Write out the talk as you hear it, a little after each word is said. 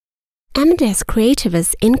Amadeus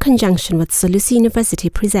Creativus, in conjunction with Solusi University,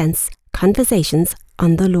 presents Conversations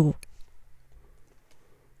on the Law.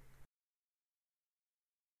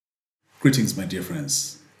 Greetings, my dear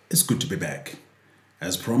friends. It's good to be back.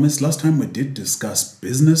 As promised, last time we did discuss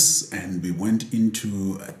business and we went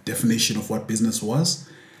into a definition of what business was.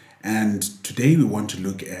 And today we want to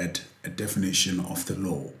look at a definition of the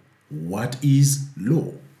law. What is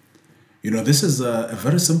law? You know, this is a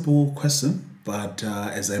very simple question, but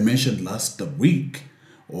as I mentioned last week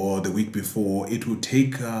or the week before, it would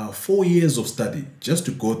take 4 years of study just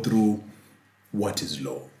to go through what is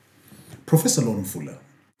law. Professor Lon Fuller,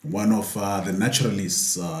 one of the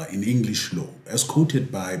naturalists in English law, as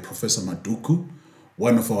quoted by Professor Maduku,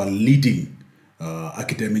 one of our leading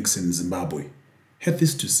academics in Zimbabwe, had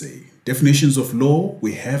this to say: definitions of law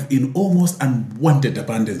we have in almost unwanted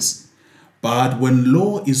abundance. But when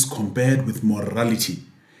law is compared with morality,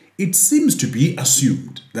 it seems to be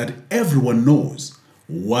assumed that everyone knows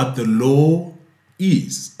what the law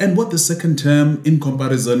is and what the second term in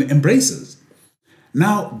comparison embraces.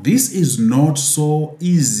 Now, this is not so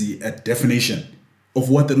easy a definition of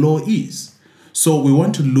what the law is. So we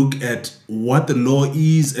want to look at what the law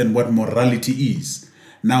is and what morality is.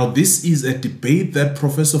 Now, this is a debate that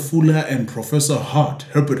Professor Fuller and Professor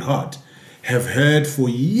Herbert Hart, have heard for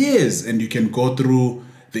years, and you can go through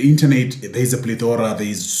the internet. There's a plethora,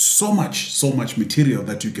 there's so much material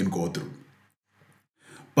that you can go through.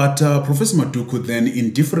 But Professor Maduku then,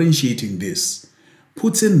 in differentiating this,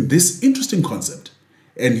 puts in this interesting concept.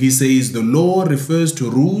 And he says the law refers to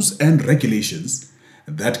rules and regulations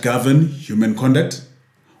that govern human conduct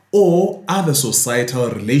or other societal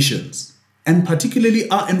relations, and particularly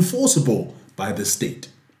are enforceable by the state.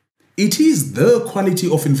 It is the quality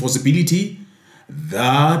of enforceability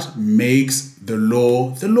that makes the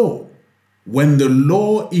law the law. When the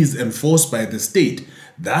law is enforced by the state,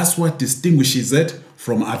 that's what distinguishes it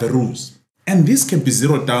from other rules. And this can be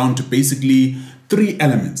zeroed down to basically 3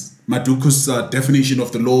 elements. Maduku's definition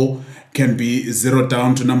of the law can be zeroed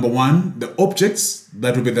down to number 1, the objects,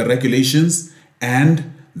 that will be the regulations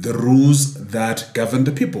and the rules that govern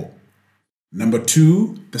the people. Number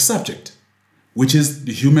 2, the subject, which is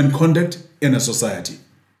the human conduct in a society.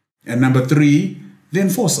 And number 3, the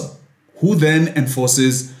enforcer, who then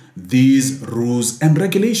enforces these rules and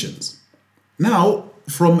regulations. Now,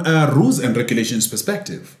 from a rules and regulations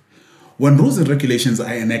perspective, when rules and regulations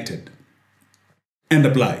are enacted and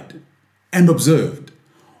applied and observed,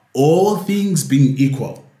 all things being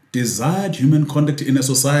equal, desired human conduct in a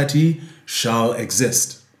society shall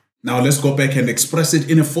exist. Now, let's go back and express it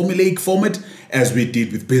in a formulaic format as we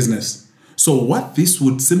did with business. So what this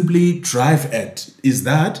would simply drive at is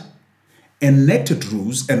that enacted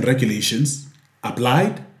rules and regulations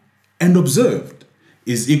applied and observed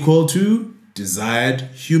is equal to desired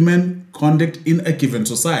human conduct in a given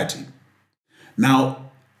society. Now,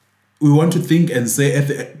 we want to think and say at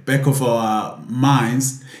the back of our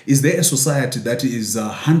minds, is there a society that is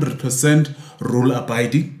 100% rule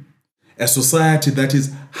abiding? A society that is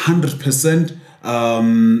 100%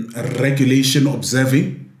 regulation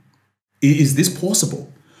observing? Is this possible?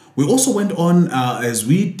 We also went on as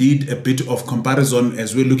we did a bit of comparison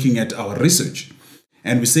as we're looking at our research.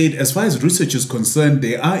 And we said, as far as research is concerned,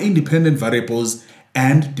 there are independent variables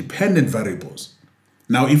and dependent variables.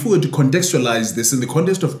 Now, if we were to contextualize this in the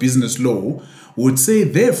context of business law, we would say,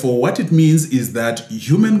 therefore, what it means is that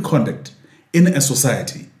human conduct in a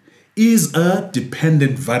society is a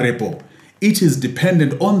dependent variable. It is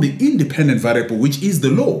dependent on the independent variable, which is the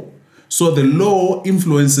law. So the law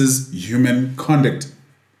influences human conduct.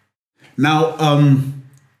 Now,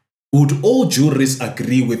 would all jurists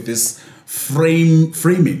agree with this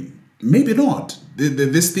framing? Maybe not.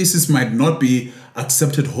 This thesis might not be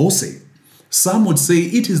accepted wholesale. Some would say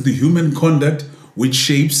it is the human conduct which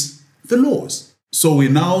shapes the laws. So we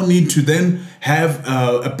now need to then have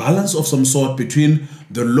a balance of some sort between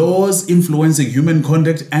the laws influencing human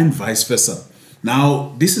conduct and vice versa.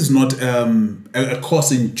 Now, this is not a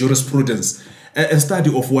course in jurisprudence, a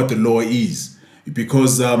study of what the law is,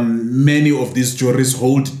 because many of these jurists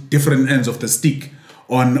hold different ends of the stick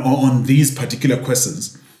on these particular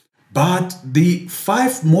questions. But the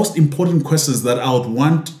 5 most important questions that I would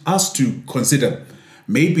want us to consider,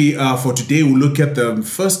 maybe for today we'll look at the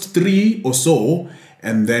first 3 or so,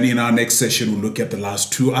 and then in our next session we'll look at the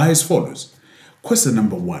last 2 as follows. Question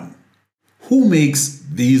number 1. Who makes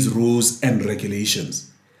these rules and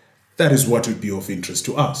regulations? That is what would be of interest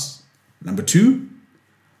to us. Number 2,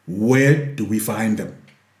 where do we find them?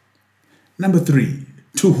 Number 3,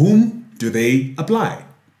 to whom do they apply?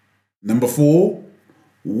 Number 4,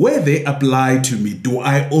 where they apply to me, do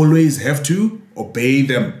I always have to obey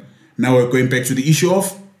them? Now we're going back to the issue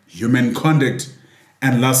of human conduct.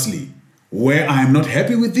 And lastly, where I am not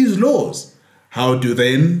happy with these laws, how do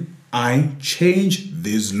then I change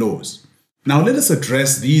these laws? Now let us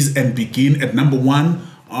address these and begin at number 1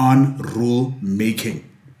 on rule making.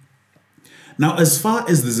 Now, as far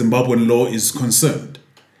as the Zimbabwean law is concerned,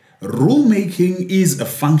 rule making is a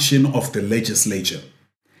function of the legislature.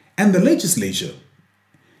 And the legislature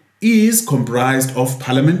is comprised of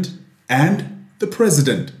parliament and the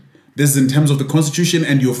president. This is in terms of the constitution,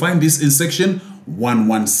 and you'll find this in section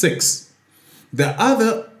 116. The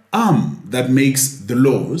other arm that makes the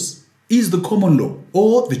laws is the common law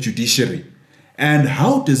or the judiciary. And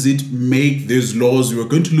how does it make these laws? We're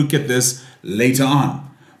going to look at this later on.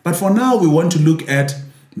 But for now, we want to look at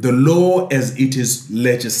the law as it is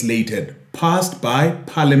legislated, passed by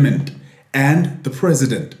parliament and the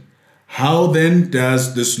president. How then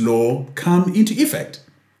does this law come into effect?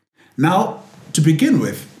 Now, to begin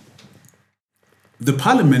with, the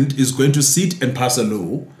parliament is going to sit and pass a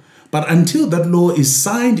law, but until that law is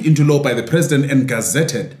signed into law by the president and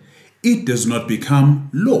gazetted, it does not become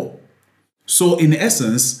law. So in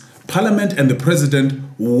essence, parliament and the president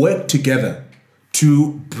work together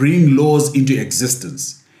to bring laws into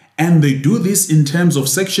existence. And they do this in terms of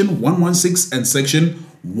section 116 and section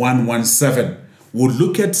 117. We'll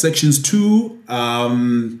look at sections 2,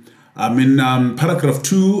 paragraph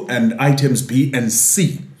 2 and items B and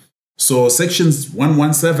C. So sections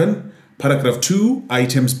 117, paragraph 2,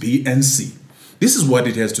 items B and C. This is what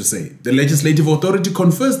it has to say. The legislative authority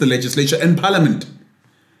confers the legislature and parliament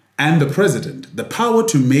and the president the power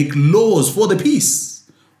to make laws for the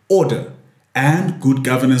peace, order, and good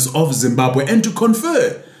governance of Zimbabwe, and to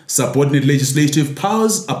confer subordinate legislative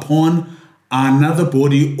powers upon another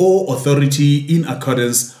body or authority in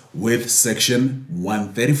accordance with section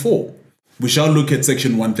 134. We shall look at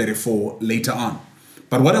section 134 later on.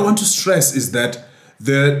 But what I want to stress is that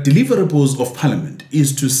the deliverables of parliament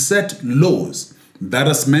is to set laws that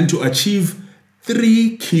are meant to achieve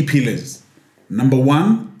 3 key pillars. Number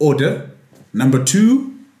 1, order. Number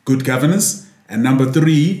 2, good governance. And number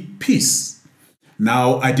 3, peace.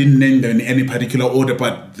 Now, I didn't name them in any particular order,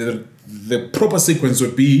 but the proper sequence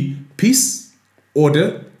would be peace,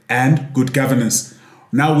 order, and good governance.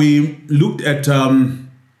 Now, we looked at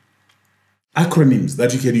acronyms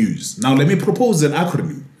that you can use. Now, let me propose an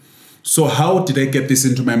acronym. So how did I get this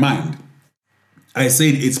into my mind? I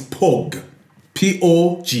said it's POG,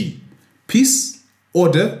 P-O-G, peace,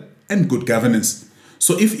 order, and good governance.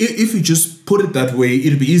 So if you just put it that way,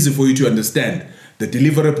 it'll be easy for you to understand the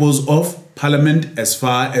deliverables of parliament as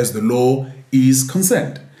far as the law is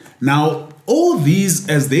concerned. Now, all these,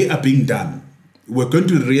 as they are being done, we're going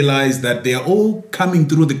to realize that they are all coming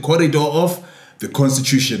through the corridor of the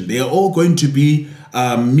Constitution. They are all going to be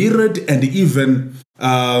mirrored and even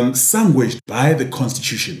sandwiched by the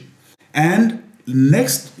Constitution. And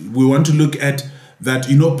next, we want to look at that,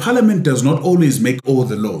 Parliament does not always make all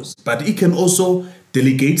the laws, but it can also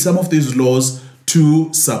delegate some of these laws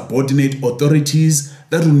to subordinate authorities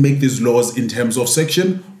that will make these laws in terms of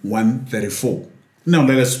section 134. Now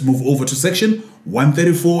let us move over to section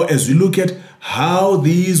 134 as we look at how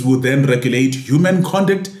these will then regulate human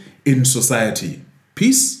conduct in society.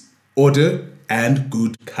 Peace, order, and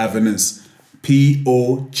good governance.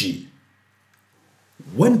 POG.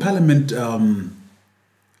 When Parliament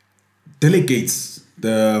delegates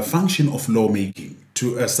the function of lawmaking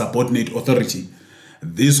to a subordinate authority,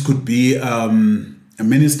 this could be a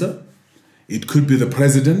minister, it could be the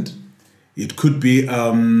president, it could be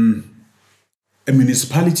a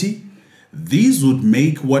municipality. These would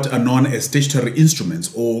make what are known as statutory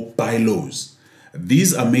instruments or bylaws.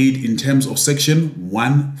 These are made in terms of section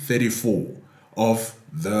 134 of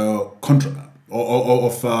the contract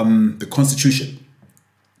the Constitution,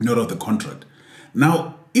 not of the contract.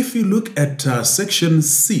 Now, if you look at section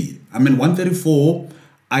C, 134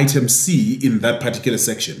 item C in that particular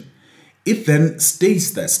section, it then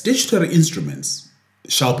states that statutory instruments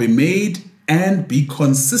shall be made and be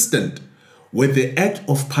consistent with the Act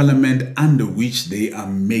of Parliament under which they are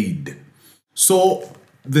made. So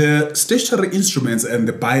the statutory instruments and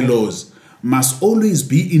the bylaws must always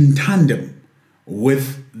be in tandem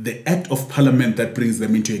with the Act of Parliament that brings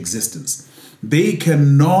them into existence. They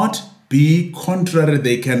cannot be contrary,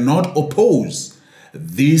 they cannot oppose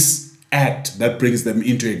this act that brings them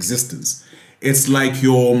into existence. It's like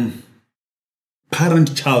your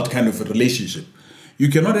parent-child kind of a relationship. You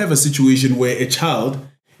cannot have a situation where a child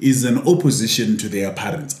is in opposition to their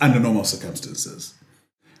parents under normal circumstances.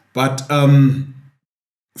 But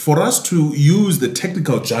for us to use the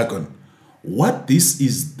technical jargon, what this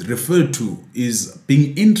is referred to is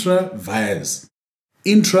being intra vires.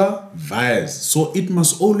 intra, vires. So it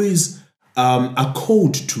must always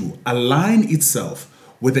accord to, align itself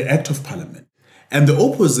with the Act of Parliament. And the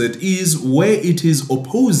opposite is where it is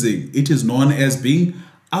opposing. It is known as being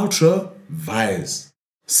ultra vires.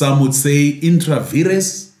 Some would say intra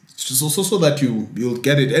vires, so that you'll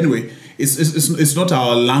get it. Anyway, it's not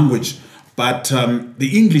our language, but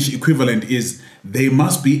the English equivalent is there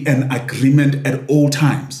must be an agreement at all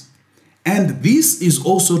times. And this is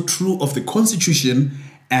also true of the Constitution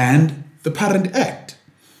and the Parent Act.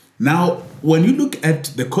 Now, when you look at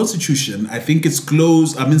the Constitution, I think it's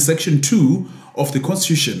Section 2 of the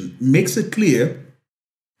Constitution makes it clear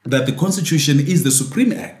that the Constitution is the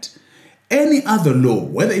supreme act. Any other law,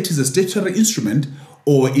 whether it is a statutory instrument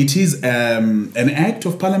or it is an act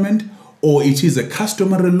of Parliament or it is a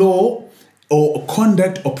customary law or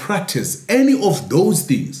conduct or practice, any of those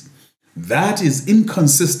things that is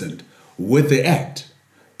inconsistent with the act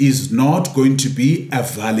is not going to be a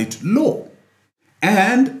valid law.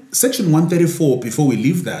 And Section 134, before we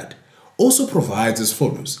leave that, also provides as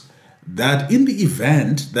follows, that in the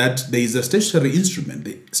event that there is a statutory instrument,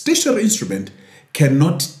 the statutory instrument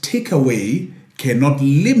cannot take away, cannot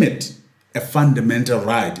limit a fundamental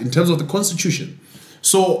right in terms of the Constitution.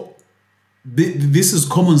 So this is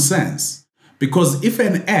common sense, because if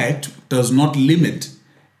an act does not limit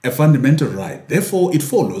a fundamental right, therefore it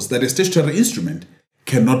follows that a statutory instrument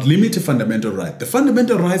cannot limit a fundamental right. The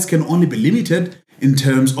fundamental rights can only be limited in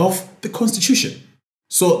terms of the Constitution.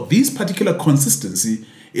 So this particular consistency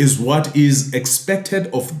is what is expected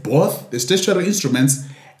of both the statutory instruments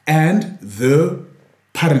and the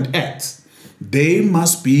parent acts. They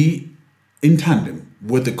must be in tandem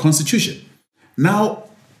with the Constitution. Now,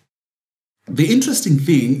 the interesting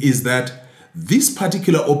thing is that this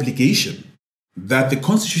particular obligation that the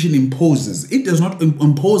Constitution imposes, it does not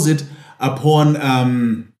impose it upon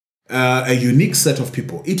a unique set of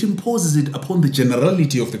people. It imposes it upon the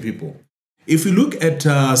generality of the people. If you look at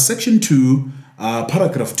Section 2,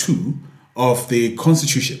 Paragraph 2 of the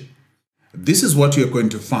Constitution, this is what you're going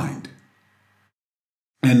to find.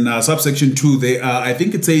 In subsection 2, I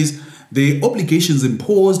think it says, the obligations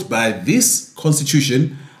imposed by this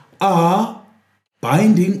Constitution are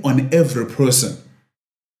binding on every person,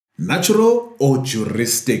 natural or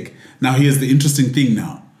juristic. Now, here's the interesting thing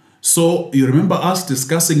now. So you remember us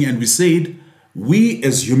discussing, and we said, we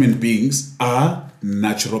as human beings are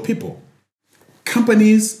natural people.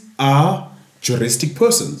 Companies are juristic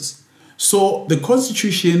persons. So the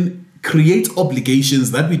Constitution creates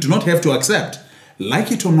obligations that we do not have to accept.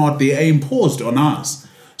 Like it or not, they are imposed on us.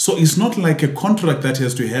 So it's not like a contract that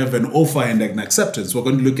has to have an offer and an acceptance. We're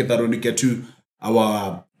going to look at that when we get to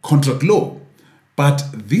our contract law. But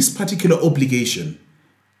this particular obligation,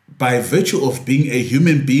 by virtue of being a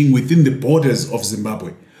human being within the borders of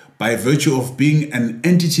Zimbabwe, by virtue of being an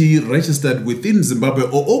entity registered within Zimbabwe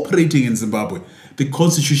or operating in Zimbabwe, the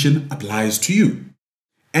Constitution applies to you.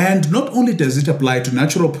 And not only does it apply to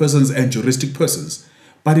natural persons and juristic persons,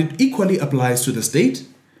 but it equally applies to the state,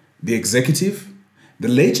 the executive, the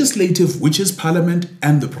legislative, which is Parliament,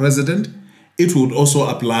 and the President. It would also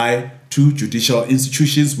apply to judicial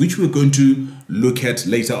institutions, which we're going to look at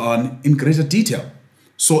later on in greater detail.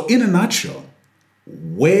 So in a nutshell,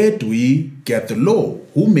 where do we get the law?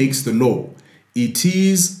 Who makes the law? It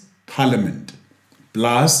is Parliament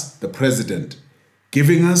plus the President,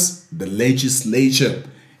 giving us the legislature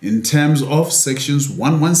in terms of sections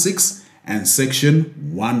 116 and section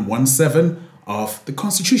 117 of the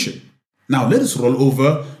Constitution. Now let us roll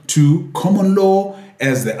over to common law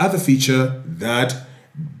as the other feature that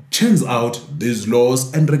churns out these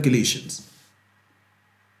laws and regulations.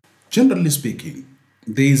 Generally speaking,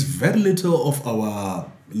 there is very little of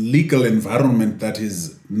our legal environment that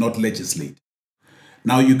is not legislated.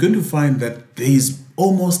 Now you're going to find that there is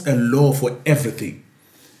almost a law for everything.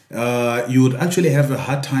 You would actually have a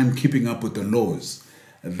hard time keeping up with the laws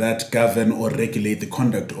that govern or regulate the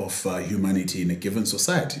conduct of humanity in a given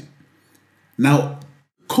society. Now,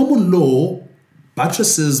 common law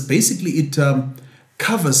buttresses, basically it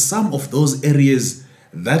covers some of those areas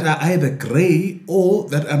that are either gray or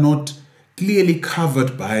that are not clearly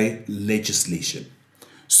covered by legislation.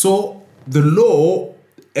 So the law,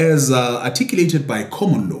 as articulated by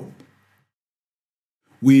common law,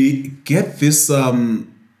 we get this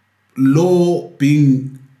law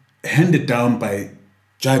being handed down by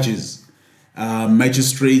judges,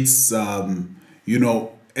 magistrates,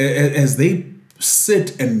 as they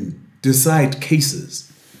sit and decide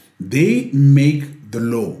cases, they make the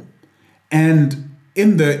law. And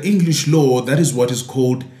in the English law, that is what is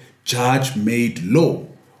called judge-made law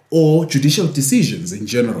or judicial decisions in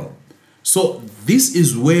general. So this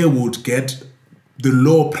is where we would get the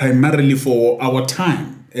law primarily for our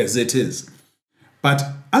time as it is. But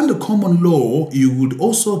under common law, you would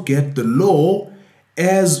also get the law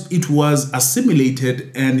as it was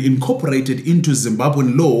assimilated and incorporated into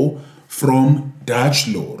Zimbabwean law from Dutch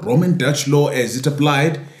law, Roman Dutch law as it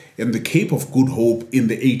applied in the Cape of Good Hope in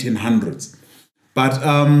the 1800s. But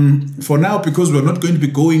for now, because we're not going to be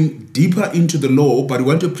going deeper into the law, but we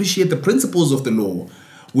want to appreciate the principles of the law,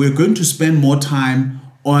 we're going to spend more time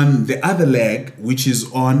on the other leg, which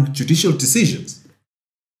is on judicial decisions.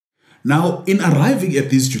 Now, in arriving at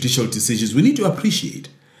these judicial decisions, we need to appreciate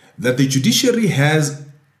that the judiciary has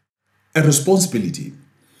a responsibility.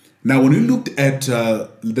 Now, when we looked at the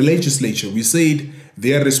legislature, we said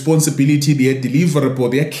their responsibility, their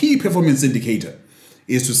deliverable, their key performance indicator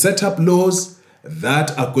is to set up laws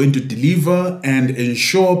that are going to deliver and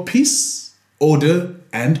ensure peace, order,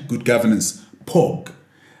 and good governance, POG.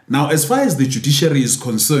 Now, as far as the judiciary is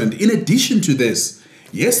concerned, in addition to this,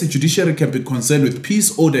 yes, the judiciary can be concerned with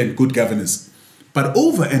peace, order, and good governance. But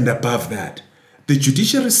over and above that, the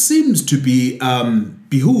judiciary seems to be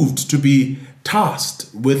behooved to be tasked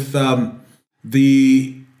with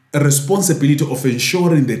the responsibility of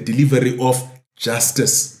ensuring the delivery of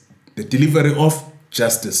justice. The delivery of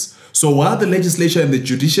justice. So while the legislature and the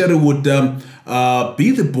judiciary would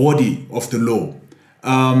be the body of the law,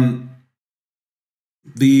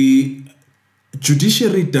 the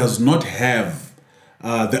judiciary does not have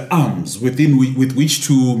the arms with which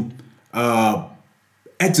to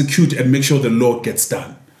execute and make sure the law gets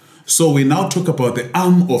done. So we now talk about the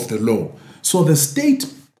arm of the law. So the state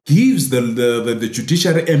gives the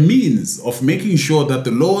judiciary a means of making sure that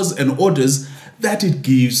the laws and orders that it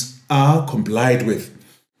gives are complied with.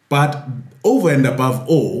 But over and above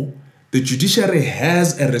all, the judiciary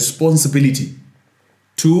has a responsibility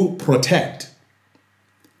to protect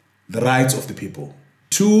the rights of the people,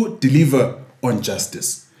 to deliver on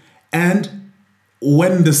justice. And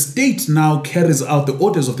when the state now carries out the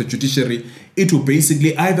orders of the judiciary, it will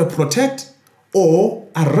basically either protect or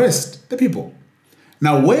arrest the people.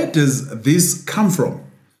 Now, where does this come from?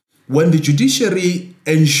 When the judiciary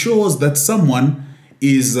ensures that someone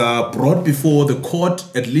is brought before the court,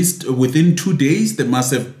 at least within 2 days, they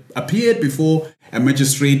must have appeared before a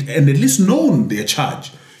magistrate and at least known their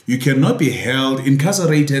charge. You cannot be held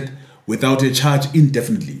incarcerated without a charge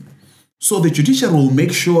indefinitely. So the judiciary will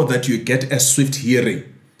make sure that you get a swift hearing.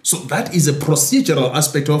 So that is a procedural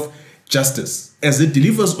aspect of justice. As it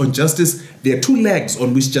delivers on justice, there are two legs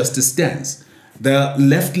on which justice stands. The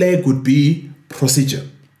left leg would be procedure,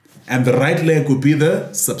 and the right leg would be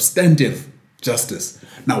the substantive justice.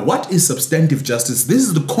 Now, what is substantive justice? This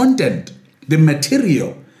is the content, the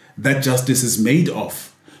material that justice is made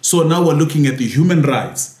of. So now we're looking at the human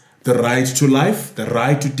rights, the right to life, the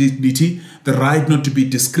right to dignity, the right not to be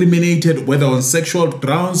discriminated, whether on sexual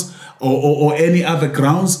grounds or any other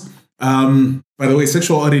grounds. By the way,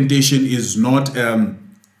 sexual orientation is not a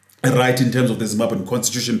right in terms of the Zimbabwean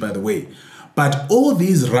constitution, by the way. But all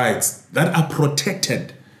these rights that are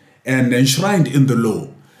protected and enshrined in the law,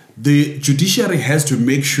 the judiciary has to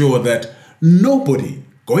make sure that nobody,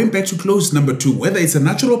 going back to clause number 2, whether it's a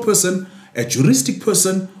natural person, a juristic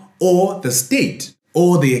person, or the state,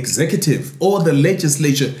 or the executive, or the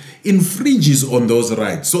legislature, infringes on those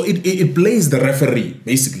rights. So it plays the referee,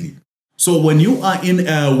 basically. So when you are in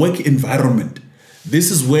a work environment,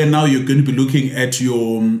 this is where now you're going to be looking at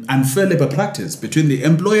your unfair labor practice between the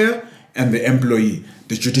employer and the employee.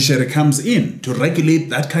 The judiciary comes in to regulate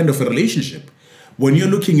that kind of a relationship. When you're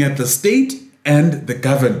looking at the state and the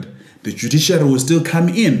governed, the judiciary will still come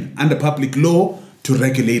in under public law to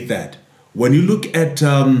regulate that. When you look at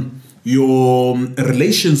your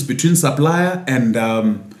relations between supplier and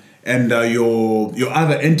your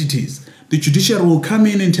other entities, the judiciary will come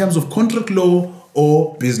in terms of contract law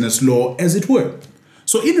or business law, as it were.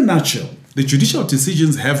 So in a nutshell, the judicial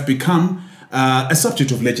decisions have become a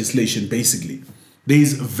subject of legislation, basically. There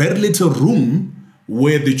is very little room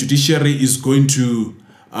where the judiciary is going to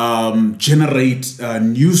generate a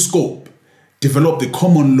new scope, develop the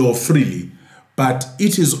common law freely. But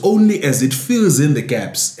it is only as it fills in the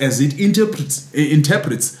gaps, as it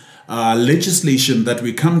interprets legislation, that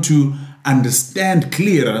we come to understand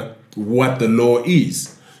clearer what the law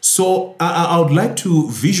is. So I would like to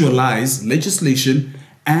visualize legislation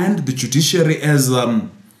and the judiciary as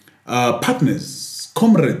partners,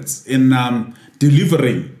 comrades in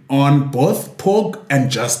delivering on both POG and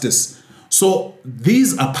justice. So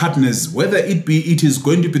these are partners, whether it is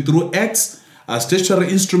going to be through acts, statutory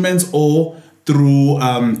instruments, or through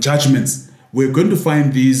judgments. We're going to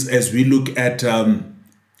find these as we look at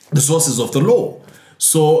the sources of the law.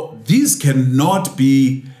 So these cannot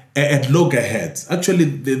be at loggerheads. Actually,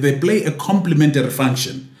 they play a complementary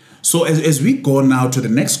function. So as we go now to the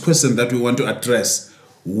next question that we want to address,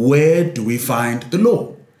 where do we find the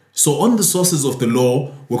law? So on the sources of the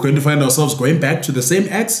law, we're going to find ourselves going back to the same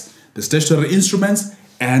acts, the statutory instruments,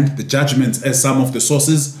 and the judgments as some of the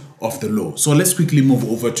sources of the law. So let's quickly move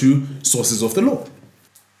over to sources of the law.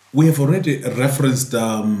 We have already referenced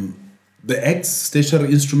the acts,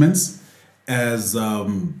 statutory instruments as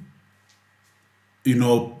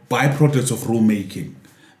byproducts of rulemaking.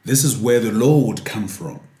 This is where the law would come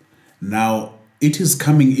from. Now, it is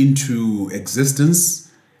coming into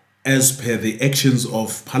existence as per the actions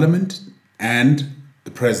of Parliament and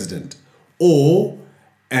the President, or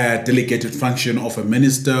a delegated function of a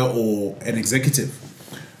minister or an executive.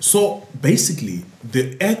 So basically,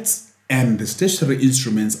 the acts and the statutory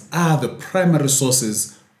instruments are the primary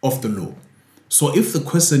sources of the law. So if the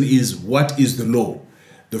question is, what is the law?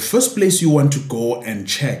 The first place you want to go and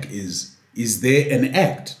check is there an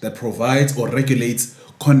act that provides or regulates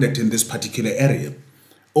conduct in this particular area?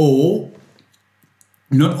 Or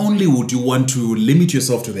not only would you want to limit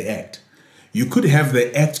yourself to the act, you could have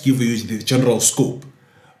the act give you the general scope,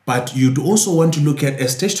 but you'd also want to look at a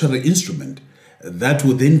statutory instrument that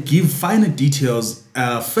would then give finer details,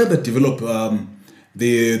 further develop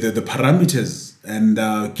the parameters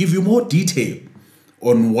and give you more detail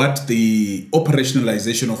on what the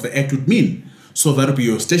operationalization of the act would mean. So that would be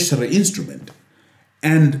your statutory instrument.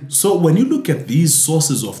 And so when you look at these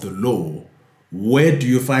sources of the law, where do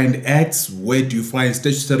you find acts? Where do you find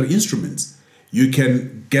statutory instruments? You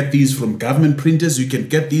can get these from government printers. You can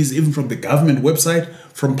get these even from the government website,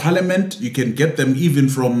 from Parliament. You can get them even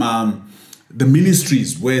from the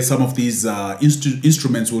ministries where some of these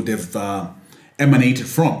instruments would have emanated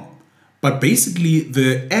from. But basically,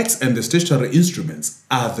 the acts and the statutory instruments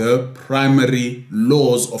are the primary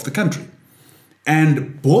laws of the country.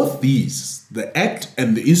 And both these, the act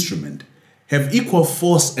and the instrument, have equal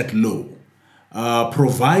force at law,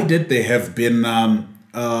 provided they have been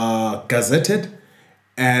gazetted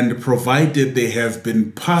and provided they have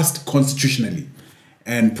been passed constitutionally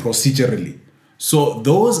and procedurally. So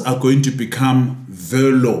those are going to become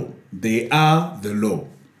the law. They are the law.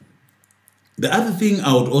 The other thing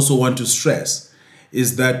I would also want to stress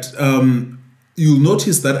is that you'll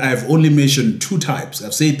notice that I've only mentioned two types.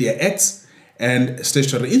 I've said they're acts and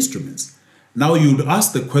statutory instruments. Now you would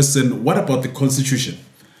ask the question, what about the Constitution?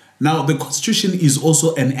 Now the Constitution is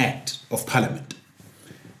also an act of Parliament.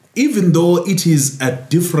 Even though it is a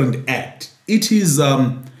different act, it is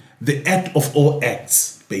the act of all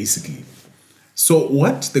acts, basically. So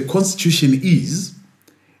what the Constitution is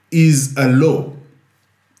a law.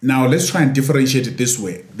 Now let's try and differentiate it this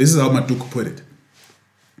way. This is how Maduk put it.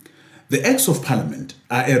 The acts of Parliament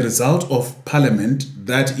are a result of Parliament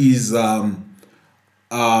that is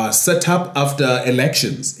set up after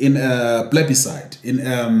elections, in a plebiscite, in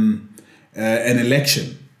an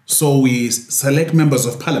election. So we select members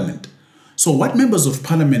of Parliament. So what members of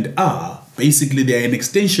Parliament are, basically they are an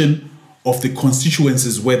extension of the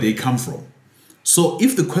constituencies where they come from. So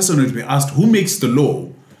if the question would be asked, who makes the law?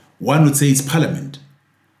 One would say it's Parliament.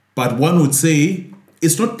 But one would say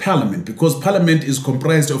it's not Parliament, because Parliament is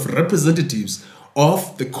comprised of representatives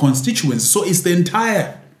of the constituents. So it's the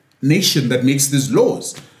entire nation that makes these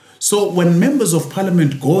laws. So when members of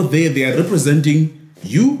Parliament go there, they are representing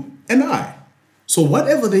you and I. So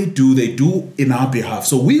whatever they do in our behalf.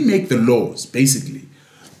 So we make the laws, basically,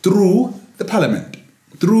 through the Parliament,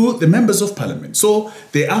 through the members of Parliament. So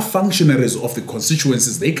they are functionaries of the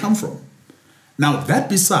constituencies they come from. Now, that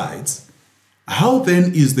besides, how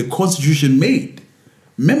then is the Constitution made?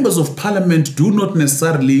 Members of Parliament do not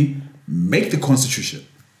necessarily make the Constitution.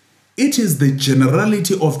 It is the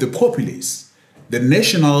generality of the populace, the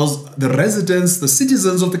nationals, the residents, the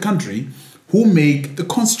citizens of the country who make the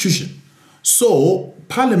Constitution. So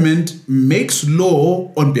Parliament makes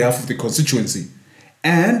law on behalf of the constituency,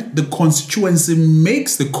 and the constituency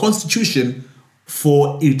makes the Constitution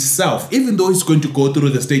for itself, even though it's going to go through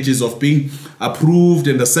the stages of being approved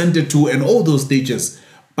and assented to and all those stages.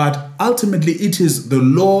 But ultimately, it is the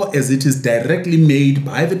law as it is directly made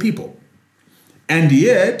by the people. And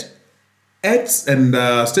yet, acts and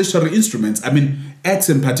statutory instruments, acts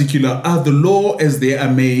in particular, are the law as they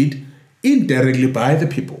are made indirectly by the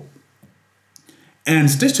people.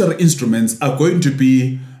 And statutory instruments are going to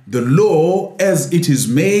be the law as it is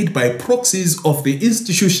made by proxies of the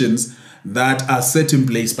institutions that are set in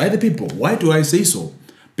place by the people. Why do I say so?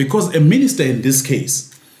 Because a minister in this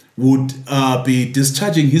case would be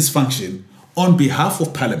discharging his function on behalf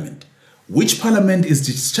of Parliament, which Parliament is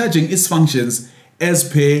discharging its functions as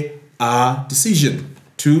per our decision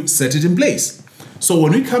to set it in place. So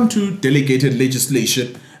when we come to delegated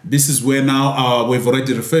legislation, this is where now we've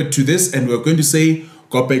already referred to this, and we're going to say,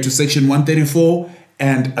 go back to section 134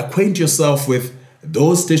 and acquaint yourself with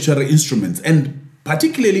those statutory instruments. And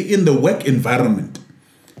particularly in the work environment,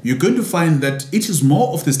 you're going to find that it is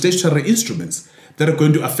more of the statutory instruments that are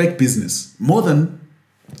going to affect business, more than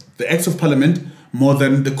the Acts of Parliament, more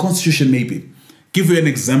than the Constitution maybe. Give you an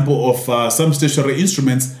example of some statutory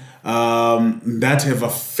instruments that have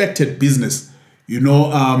affected business. You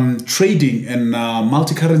know, trading and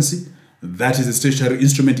multi-currency, that is a statutory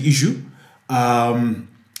instrument issue.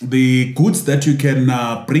 The goods that you can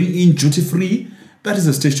bring in duty-free, that is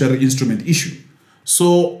a statutory instrument issue.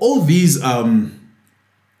 So all these are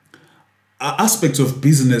aspects of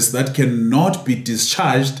business that cannot be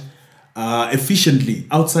discharged efficiently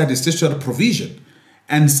outside the statutory provision.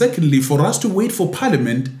 And secondly, for us to wait for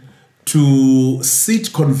Parliament to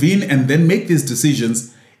sit, convene, and then make these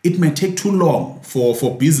decisions, it may take too long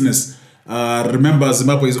for business. Remember,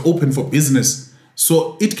 Zimbabwe is open for business.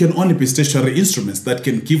 So it can only be statutory instruments that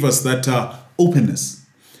can give us that openness.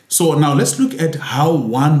 So now let's look at how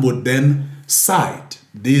one would then cite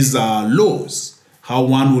these laws, how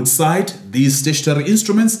one would cite these statutory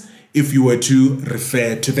instruments if you were to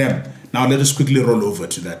refer to them. Now let us quickly roll over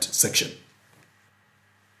to that section.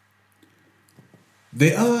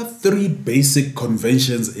 There are three basic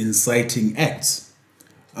conventions in citing acts.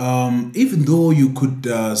 Even though you could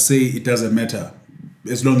say it doesn't matter,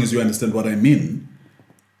 as long as you understand what I mean,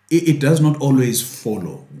 it does not always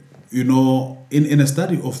follow. You know, in a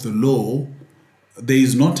study of the law, there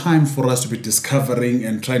is no time for us to be discovering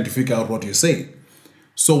and trying to figure out what you're saying.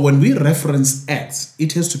 So when we reference acts,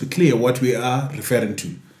 it has to be clear what we are referring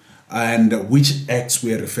to and which acts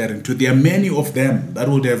we are referring to. There are many of them that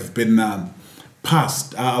would have been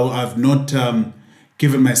passed. I've not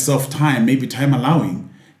given myself time, maybe time allowing,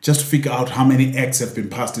 just to figure out how many acts have been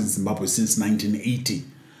passed in Zimbabwe since 1980.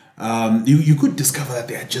 You could discover that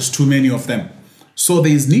there are just too many of them. So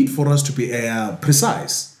there is need for us to be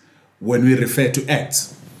precise when we refer to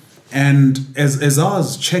acts. And as I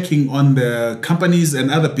was checking on the Companies and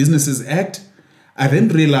Other Businesses Act, I then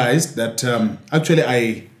realized that actually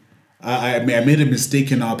I made a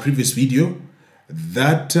mistake in our previous video.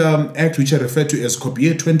 That act which I referred to as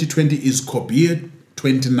COBIA 2020 is COBIA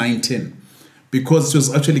 2019. Because it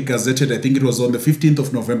was actually gazetted, I think it was on the 15th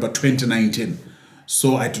of November 2019.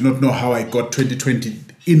 So I do not know how I got 2020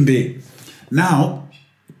 in there. Now,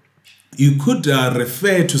 you could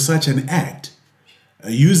refer to such an act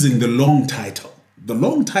using the long title. The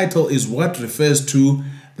long title is what refers to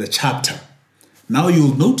the chapter. Now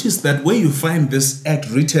you'll notice that where you find this act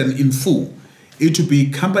written in full, it will be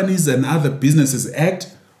Companies and Other Businesses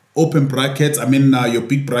Act, open brackets, your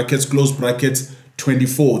big brackets, close brackets,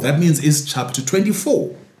 24. That means it's chapter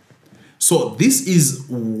 24. So this is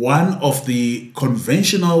one of the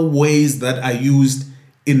conventional ways that are used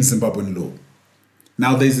in Zimbabwean law.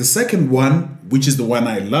 Now there's a second one, which is the one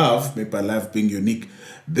I love. Maybe I love being unique.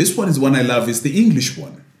 This one is one I love, is the English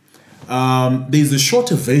one. There's a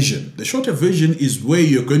shorter version. The shorter version is where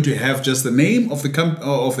you're going to have just the name of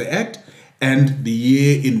the act and the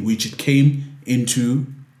year in which it came into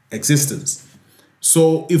existence.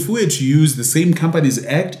 So if we were to use the same Companies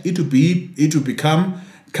Act, it would become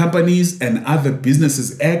Companies and Other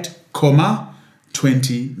Businesses Act,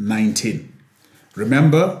 2019.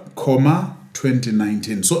 Remember,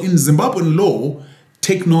 2019. So in Zimbabwean law,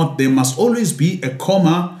 take note, there must always be a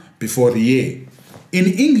comma before the year. In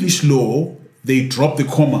English law, they drop the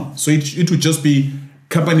comma. So it would just be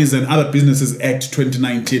Companies and Other Businesses Act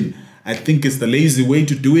 2019. I think it's the lazy way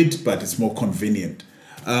to do it, but it's more convenient.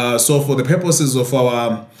 So for the purposes of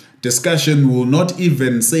our discussion, we will not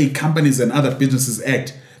even say Companies and Other Businesses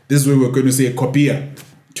Act. This way we're going to say COBIA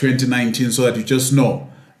 2019, so that you just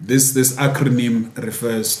know this acronym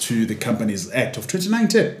refers to the Companies Act of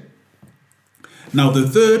 2019. Now the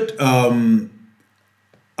third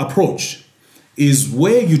approach is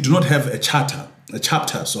where you do not have a chapter.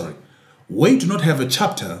 Where you do not have a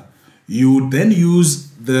chapter, you then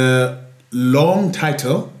use the long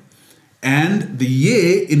title and the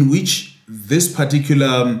year in which this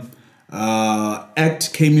particular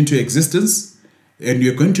act came into existence, and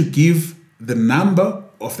you're going to give the number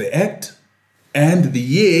of the act and the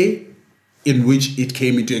year in which it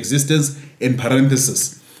came into existence in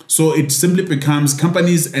parentheses. So it simply becomes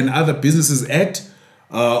Companies and Other Businesses Act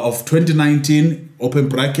of 2019, open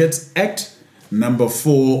brackets, Act number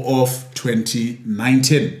 4 of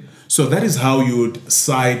 2019. So that is how you would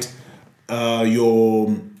cite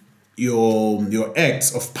your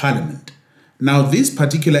acts of parliament. Now these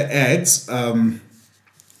particular acts,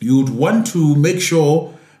 you would want to make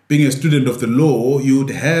sure, being a student of the law, you'd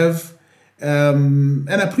have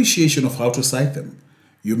an appreciation of how to cite them.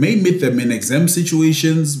 You may meet them in exam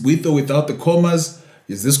situations with or without the commas.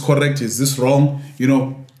 Is this correct? Is this wrong? You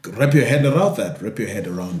know, wrap your head around that. Wrap your head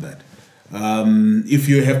around that. If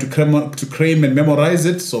you have to cram and memorize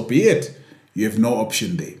it, so be it. You have no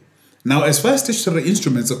option there. Now, as far as statutory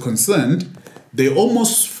instruments are concerned, they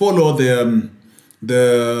almost follow the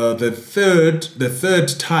third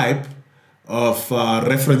type of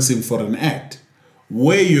referencing for an act,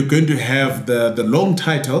 where you're going to have the long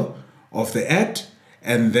title of the act,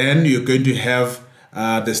 and then you're going to have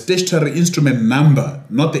the statutory instrument number,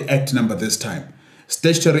 not the act number this time.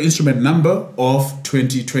 Statutory instrument number of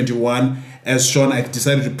 2021. As shown, I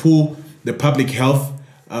decided to pull the public health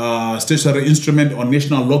statutory instrument on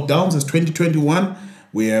national lockdowns as 2021.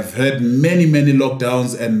 We have had many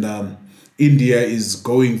lockdowns, and India is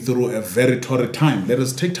going through a very torrid time. Let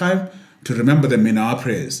us take time to remember them in our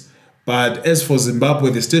prayers. But as for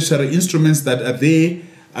Zimbabwe, the statutory instruments that are there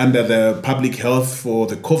under the public health for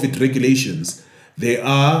the COVID regulations, they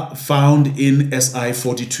are found in SI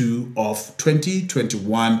 42 of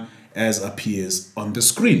 2021 as appears on the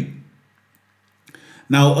screen.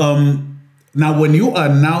 Now, when you are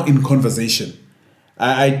now in conversation,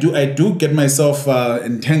 I do get myself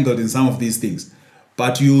entangled in some of these things,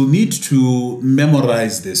 but you'll need to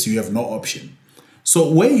memorize this. You have no option. So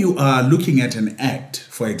where you are looking at an act,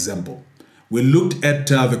 for example, we looked at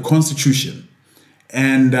the Constitution,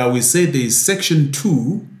 and we said there is section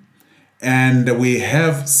 2, and we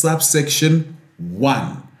have subsection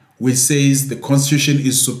 1, which says the Constitution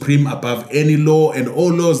is supreme above any law, and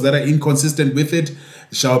all laws that are inconsistent with it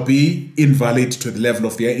shall be invalid to the level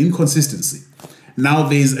of their inconsistency. Now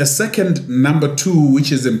there is a second number 2,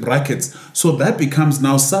 which is in brackets, so that becomes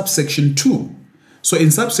now subsection 2. So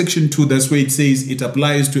in subsection 2, that's where it says it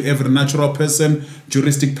applies to every natural person,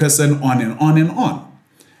 juristic person, on and on and on.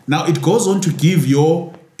 Now it goes on to give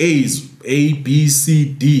your A's, A, B,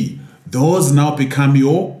 C, D. Those now become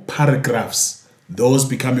your paragraphs. Those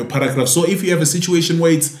become your paragraphs. So if you have a situation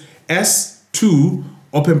where it's S2,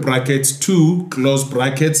 open brackets, 2, close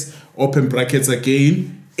brackets, open brackets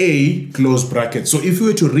again, A, close brackets. So if you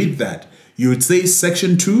were to read that, you would say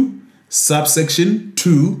section 2, subsection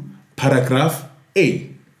 2, paragraph A.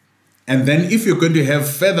 And then if you're going to have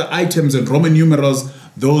further items and Roman numerals,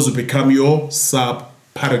 those will become your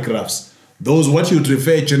sub-paragraphs. Those what you'd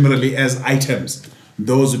refer generally as items,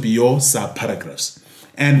 those will be your sub-paragraphs.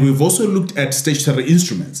 And we've also looked at statutory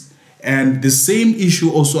instruments, and the same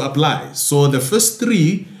issue also applies. So the first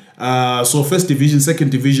three, so first division,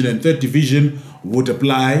 second division, and third division would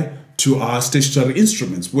apply to our statutory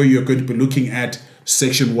instruments, where you're going to be looking at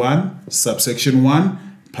section 1, subsection 1,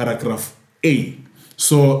 paragraph A.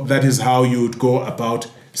 So that is how you would go about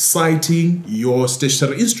citing your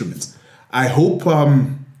statutory instruments. I hope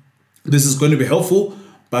this is going to be helpful,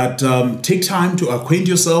 but take time to acquaint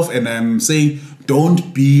yourself, and I'm saying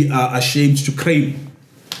don't be ashamed to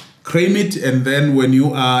claim it, and then when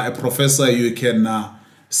you are a professor, you can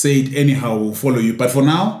say it anyhow, we'll follow you. But for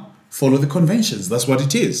now, follow the conventions. That's what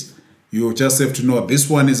it is. You just have to know this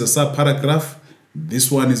one is a sub-paragraph, this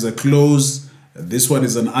one is a clause, this one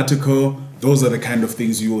is an article. Those are the kind of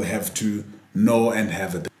things you will have to know and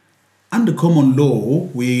have it. Under common law,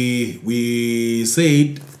 we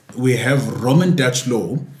said we have Roman Dutch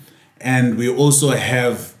law, and we also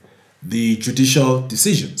have the judicial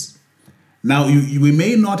decisions. Now, we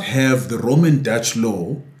may not have the Roman Dutch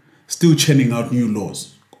law still churning out new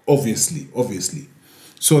laws, obviously.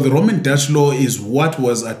 So the Roman Dutch law is what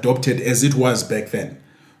was adopted as it was back then.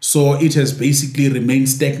 So it has basically remained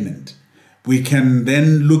stagnant. We can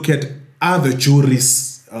then look at other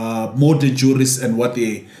jurists, modern jurists, and what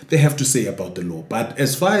they have to say about the law. But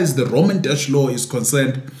as far as the Roman Dutch law is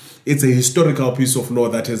concerned, it's a historical piece of law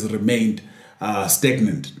that has remained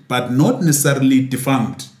stagnant, but not necessarily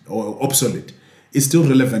defunct or obsolete. It's still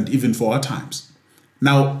relevant even for our times.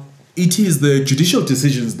 Now, it is the judicial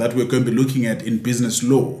decisions that we're going to be looking at in business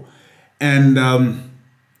law. And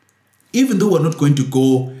even though we're not going to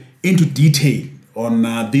go into detail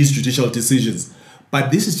on these judicial decisions,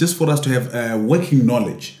 but this is just for us to have working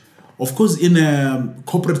knowledge. Of course, in a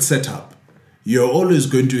corporate setup, you're always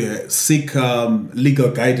going to seek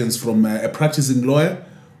legal guidance from a practicing lawyer,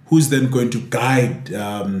 who's then going to guide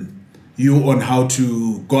you on how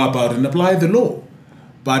to go about and apply the law.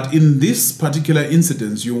 But in this particular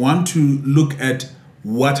incident, you want to look at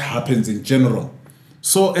what happens in general.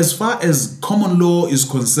 So as far as common law is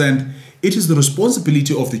concerned, it is the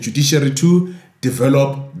responsibility of the judiciary to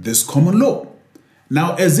develop this common law.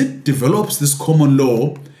 Now, as it develops this common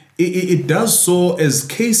law, it does so as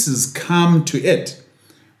cases come to it.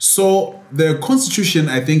 So the Constitution,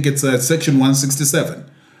 I think it's Section 167,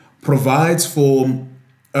 provides for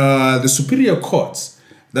the superior courts.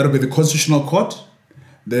 That will be the Constitutional Court,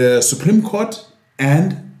 the Supreme Court,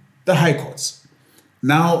 and the High Courts.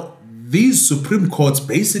 Now, these Supreme Courts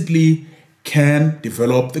basically can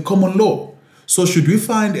develop the common law. So should we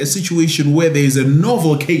find a situation where there is a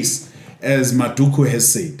novel case, as Maduku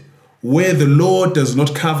has said, where the law does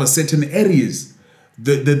not cover certain areas,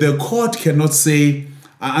 the court cannot say,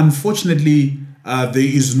 unfortunately, there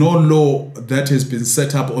is no law that has been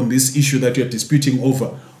set up on this issue that you're disputing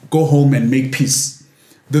over. Go home and make peace.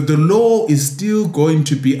 The law is still going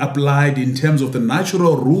to be applied in terms of the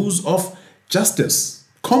natural rules of justice.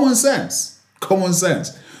 Common sense. Common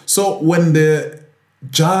sense. So when the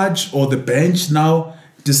judge or the bench now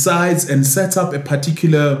decides and sets up a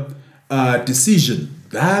particular decision,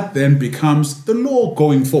 that then becomes the law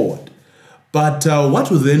going forward. But what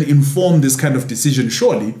will then inform this kind of decision?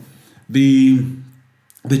 Surely the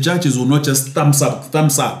judges will not just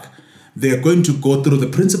thumbsuck. They are going to go through the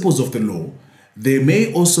principles of the law. They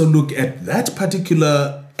may also look at that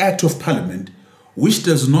particular act of parliament which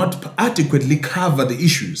does not adequately cover the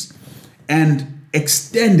issues and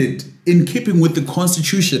extend it in keeping with the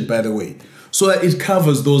Constitution, by the way, so that it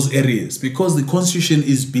covers those areas, because the Constitution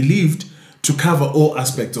is believed to cover all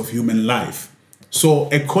aspects of human life. So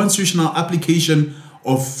a constitutional application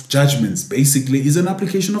of judgments basically is an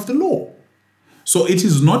application of the law. So it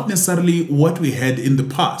is not necessarily what we had in the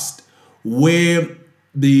past, where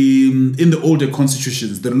in the older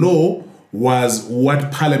constitutions, the law was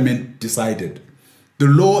what Parliament decided. The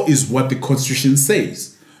law is what the Constitution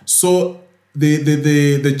says. So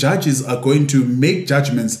the judges are going to make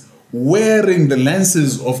judgments wearing the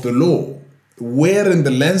lenses of the law, wearing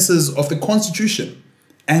the lenses of the Constitution.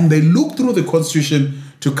 And they look through the Constitution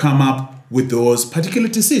to come up with those particular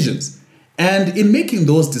decisions. And in making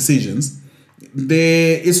those decisions,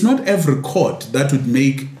 it's not every court that would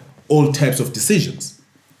make all types of decisions.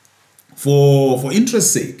 For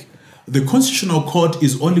interest's sake, the Constitutional Court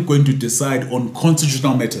is only going to decide on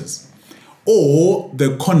constitutional matters or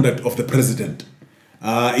the conduct of the president.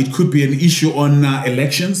 It could be an issue on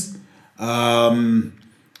elections. I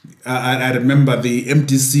remember the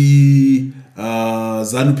MTC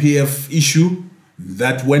ZANU-PF issue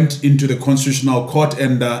that went into the Constitutional Court,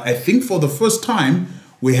 and I think for the first time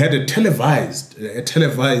we had a televised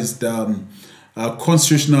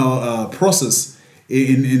constitutional process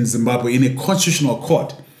in Zimbabwe in a constitutional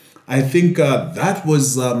court. I think that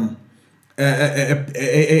was a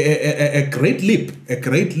great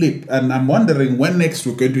leap, and I'm wondering when next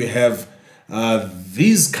we're going to have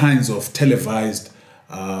these kinds of televised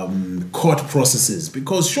court processes,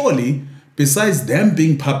 because surely, besides them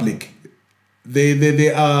being public,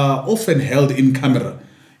 they are often held in camera.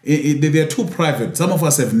 They are too private. Some of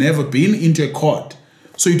us have never been into a court.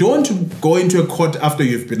 So you don't want to go into a court after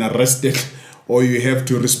you've been arrested or you have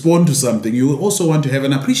to respond to something. You also want to have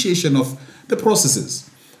an appreciation of the processes.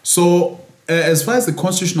 So as far as the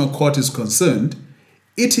Constitutional Court is concerned,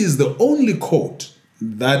 it is the only court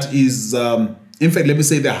that is, in fact, let me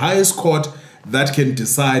say the highest court that can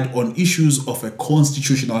decide on issues of a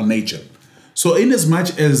constitutional nature. So in as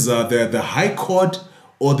much as the High Court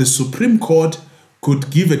or the Supreme Court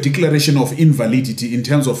could give a declaration of invalidity in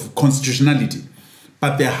terms of constitutionality,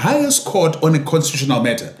 but the highest court on a constitutional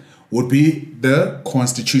matter would be the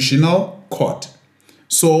Constitutional Court.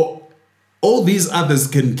 So all these others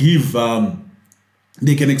can give,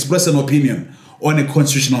 they can express an opinion on a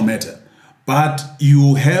constitutional matter, but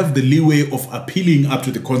you have the leeway of appealing up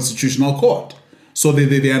to the Constitutional Court. So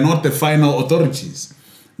they are not the final authorities.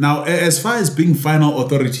 Now, as far as being final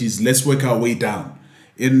authorities, let's work our way down.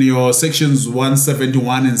 In your sections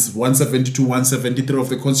 171 and 172, 173 of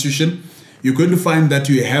the Constitution, you're going to find that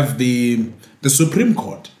you have the Supreme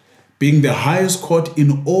Court being the highest court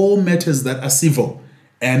in all matters that are civil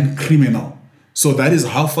and criminal. So that is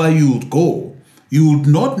how far you would go. You would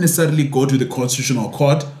not necessarily go to the Constitutional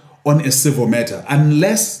Court on a civil matter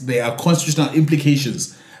unless there are constitutional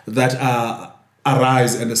implications that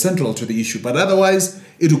arise and are central to the issue. But otherwise,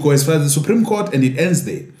 it will go as far as the Supreme Court and it ends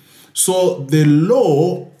there. So the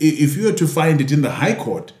law, if you were to find it in the High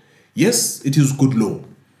Court, yes, it is good law.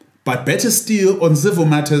 But better still, on civil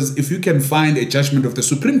matters, if you can find a judgment of the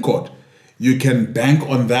Supreme Court, you can bank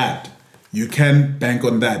on that. You can bank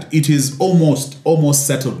on that. It is almost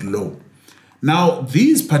settled law. Now,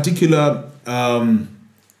 these particular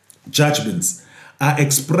judgments are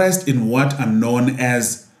expressed in what are known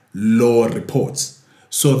as law reports.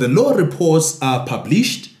 So the law reports are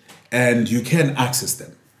published and you can access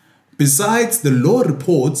them. Besides the law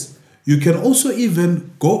reports, you can also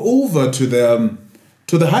even go over to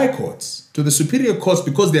to the high courts, to the superior courts,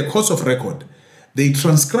 because they're courts of record. They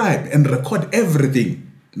transcribe and record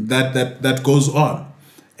everything that goes on.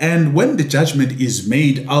 And when the judgment is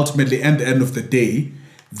made, ultimately, at the end of the day,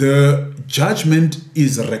 the judgment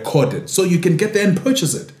is recorded. So you can get there and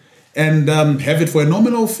purchase it and have it for a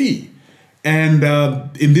nominal fee. And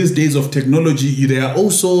in these days of technology, there are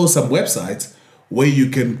also some websites where you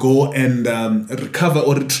can go and recover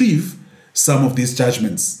or retrieve some of these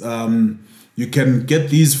judgments. You can get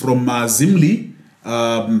these from Zimli.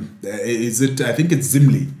 I think it's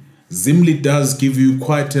Zimli. Zimli does give you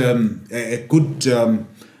quite a good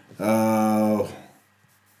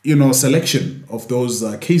selection of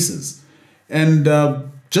those cases. And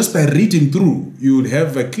just by reading through, you would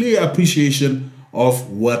have a clear appreciation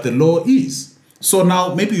of what the law is. So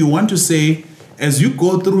now maybe you want to say, as you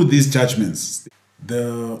go through these judgments,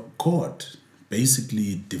 the court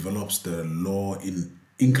basically develops the law in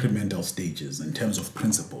incremental stages in terms of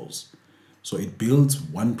principles. So it builds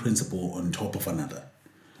one principle on top of another.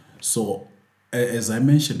 So as I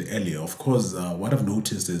mentioned earlier, of course, what I've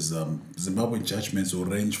noticed is Zimbabwean judgments will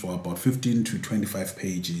range for about 15 to 25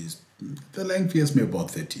 pages. The lengthiest may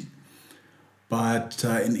about 30. But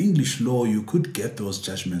in English law, you could get those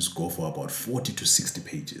judgments go for about 40 to 60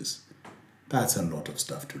 pages. That's a lot of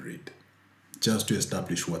stuff to read, just to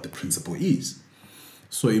establish what the principle is.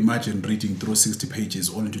 So imagine reading through 60 pages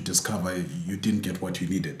only to discover you didn't get what you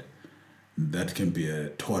needed. That can be a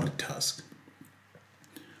torrid task.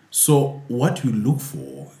 So what you look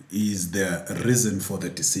for is the reason for the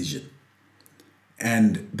decision.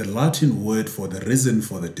 And the Latin word for the reason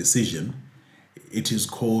for the decision, it is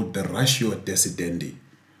called the ratio decidendi.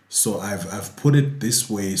 So I've put it this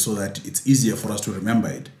way so that it's easier for us to remember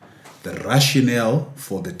it. The rationale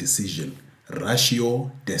for the decision,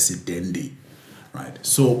 ratio decidendi, right?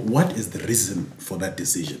 So what is the reason for that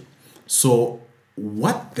decision? So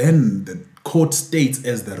what then the court states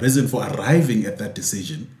as the reason for arriving at that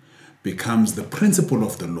decision becomes the principle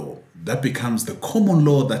of the law. That becomes the common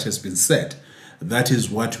law that has been set. That is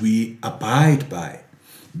what we abide by.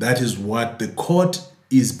 That is what the court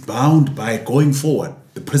is bound by going forward,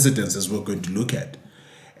 the precedents as we're going to look at.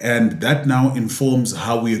 And that now informs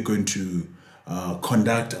how we are going to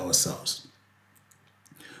conduct ourselves.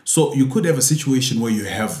 So you could have a situation where you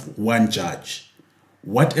have one judge.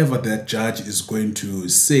 Whatever that judge is going to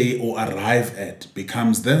say or arrive at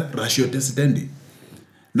becomes the ratio decidendi.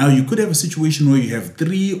 Now you could have a situation where you have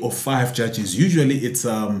 3 or 5 judges. Usually it's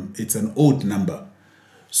an odd number.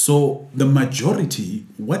 So the majority,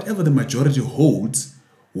 whatever the majority holds,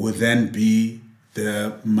 will then be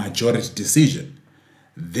the majority decision.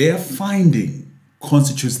 Their finding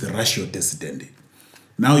constitutes the ratio decidendi.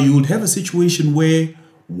 Now you would have a situation where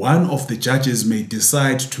one of the judges may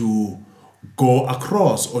decide to go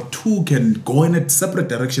across, or 2 can go in a separate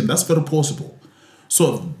direction. That's very possible.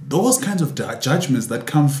 So those kinds of judgments that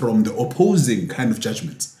come from the opposing kind of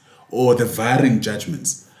judgments or the varying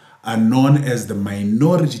judgments are known as the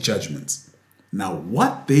minority judgments. Now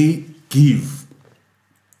what they give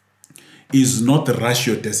is not the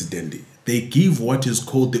ratio decidendi. They give what is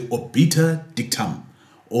called the obiter dictum,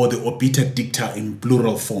 or the obiter dicta in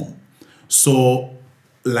plural form. So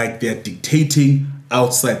like they're dictating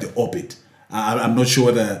outside the orbit. I'm not sure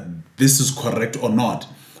whether this is correct or not.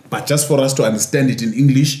 But just for us to understand it in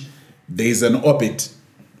English, there is an orbit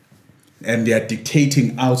and they are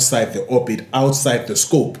dictating outside the orbit, outside the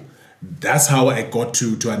scope. That's how I got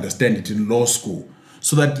to understand it in law school.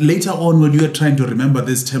 So that later on when you are trying to remember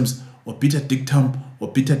these terms, obiter dictum,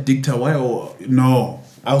 obiter dicta, why? No,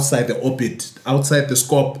 outside the orbit, outside the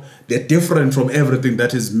scope, they're different from everything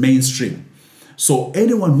that is mainstream. So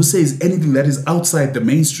anyone who says anything that is outside the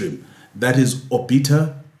mainstream, that is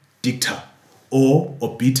obiter dicta or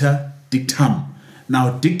obiter dictum.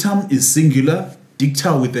 Now dictum is singular,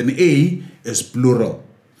 dicta with an A is plural.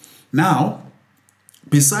 Now,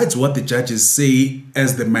 besides what the judges say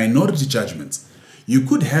as the minority judgments, you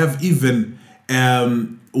could have even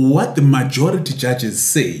what the majority judges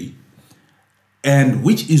say, and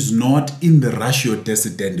which is not in the ratio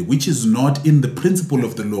decidendi, which is not in the principle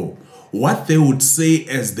of the law. What they would say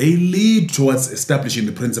as they lead towards establishing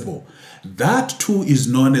the principle, that too is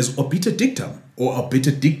known as obiter dictum or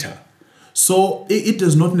obiter dicta. So it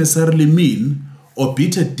does not necessarily mean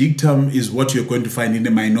obiter dictum is what you're going to find in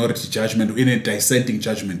a minority judgment or in a dissenting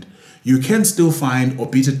judgment. You can still find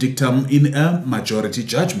obiter dictum in a majority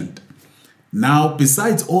judgment. Now,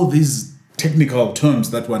 besides all these technical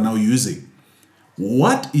terms that we're now using,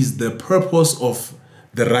 what is the purpose of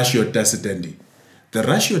the ratio decidendi? The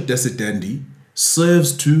ratio decidendi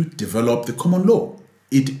serves to develop the common law.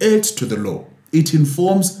 It adds to the law. It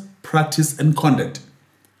informs practice and conduct.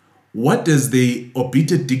 what does the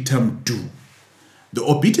obiter dictum do? The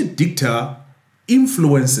obiter dicta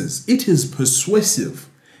influences, it is persuasive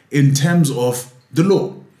in terms of the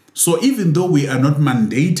law. So even though we are not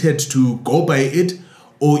mandated to go by it,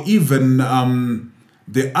 or even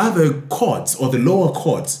the other courts or the lower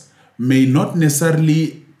courts may not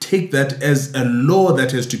necessarily take that as a law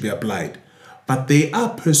that has to be applied, but they are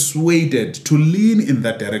persuaded to lean in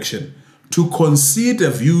that direction, to consider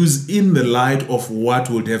views in the light of what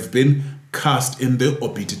would have been cast in the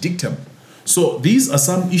obiter dictum. So these are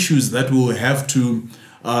some issues that we'll have to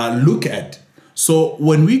look at. So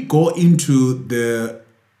when we go into the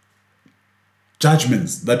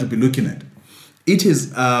judgments that we'll be looking at, it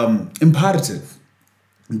is imperative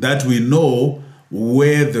that we know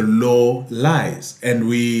where the law lies, and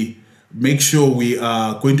we make sure we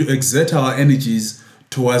are going to exert our energies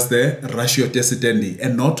towards the ratio decidendi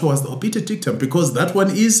and not towards the obiter dictum, because that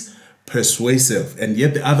one is persuasive and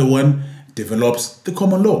yet the other one develops the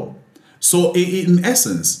common law. So in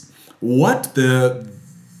essence, what the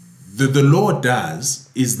law does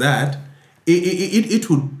is that it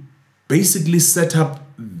would basically set up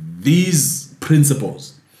these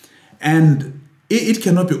principles, and it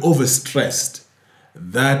cannot be overstressed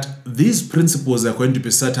that these principles are going to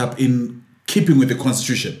be set up in keeping with the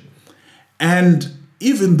Constitution. And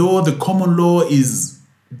even though the common law is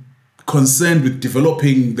concerned with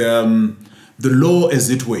developing the law as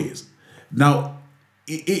it weighs, now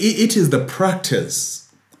it is the practice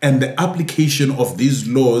and the application of these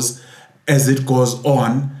laws as it goes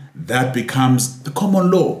on that becomes the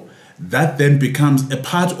common law, that then becomes a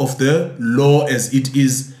part of the law as it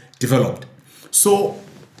is developed. So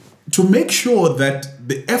to make sure that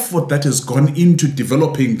the effort that has gone into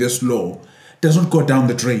developing this law does not go down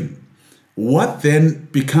the drain, what then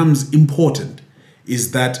becomes important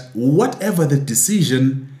is that whatever the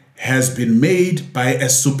decision has been made by a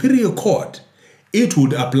superior court, it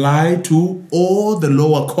would apply to all the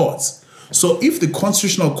lower courts. So if the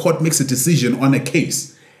Constitutional Court makes a decision on a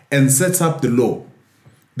case and sets up the law,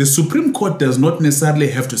 the Supreme Court does not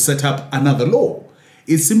necessarily have to set up another law.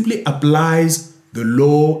 It simply applies the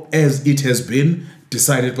law as it has been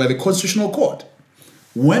decided by the Constitutional Court.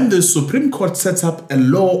 When the Supreme Court sets up a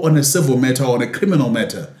law on a civil matter or on a criminal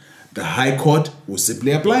matter, the High Court will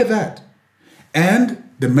simply apply that. And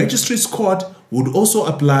the Magistrates Court would also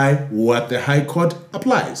apply what the High Court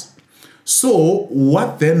applies. So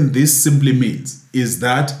what then this simply means is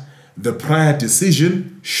that the prior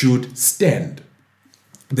decision should stand.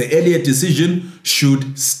 The earlier decision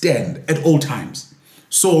should stand at all times.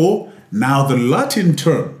 So now the Latin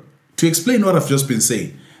term, to explain what I've just been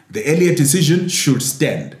saying, the earlier decision should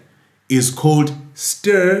stand, is called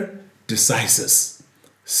stare decisis.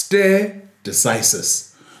 Stare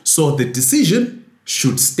decisis. So the decision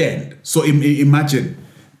should stand. So imagine,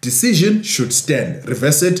 decision should stand.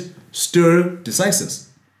 Reverse it, stare decisis.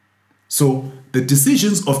 So the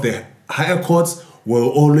decisions of the higher courts will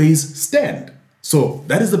always stand. So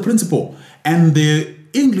that is the principle. And the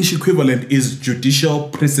English equivalent is judicial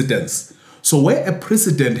precedence. So where a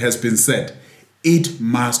precedent has been set, it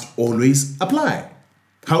must always apply.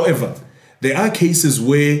 However, there are cases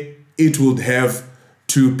where it would have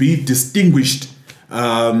to be distinguished.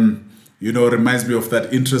 Reminds me of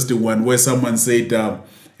that interesting one where someone said,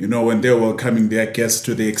 when they were welcoming their guests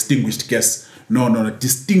to the extinguished guests. No,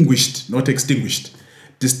 distinguished, not extinguished.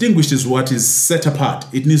 Distinguished is what is set apart.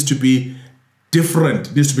 It needs to be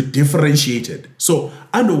different, it needs to be differentiated. So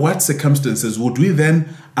under what circumstances would we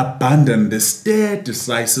then abandon the stare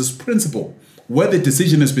decisis principle? Where the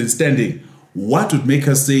decision has been standing, what would make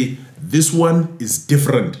us say this one is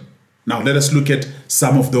different? Now let us look at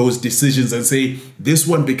some of those decisions and say this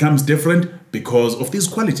one becomes different because of these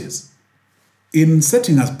qualities. In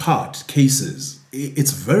setting apart cases,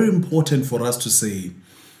 it's very important for us to say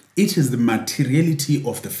it is the materiality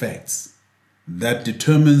of the facts that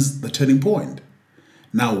determines the turning point.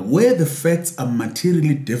 Now, where the facts are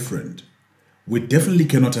materially different, we definitely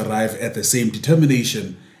cannot arrive at the same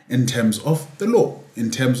determination in terms of the law,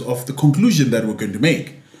 in terms of the conclusion that we're going to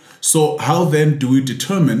make. So how then do we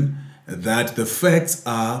determine that the facts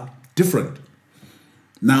are different?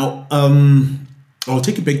 Now, I'll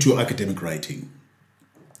take you back to your academic writing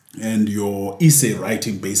and your essay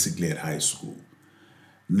writing basically at high school.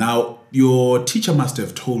 Now, your teacher must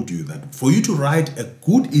have told you that for you to write a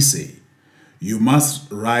good essay, you must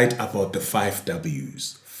write about the 5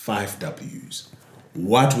 W's. 5 W's.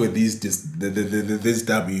 What were these W's?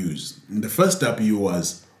 The first W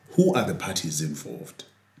was, who are the parties involved?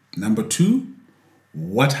 Number 2,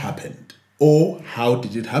 what happened or how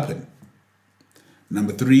did it happen?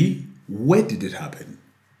 Number 3, where did it happen?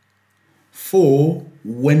 4,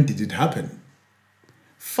 when did it happen?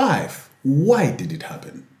 5, why did it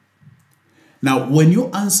happen? Now, when you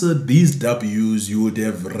answer these W's, you would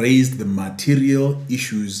have raised the material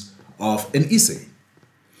issues of an essay.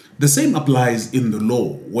 The same applies in the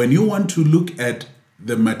law. When you want to look at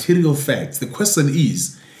the material facts, the question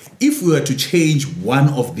is, if we were to change one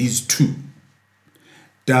of these two,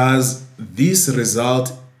 does this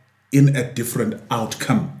result in a different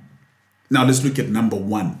outcome? Now let's look at number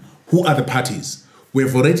 1. Who are the parties? We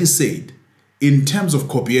have already said, in terms of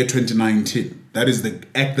COBIA 2019, that is the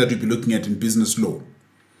act that we'll be looking at in business law,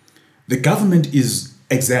 the government is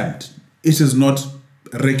exempt. It is not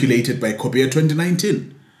regulated by COBIA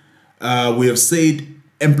 2019. We have said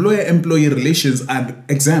employer-employee relations are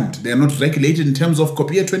exempt. They are not regulated in terms of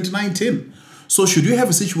COBIA 2019. So should you have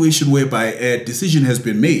a situation whereby a decision has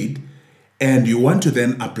been made and you want to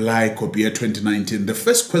then apply COBIA 2019, the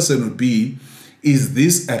first question would be, is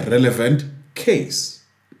this a relevant case?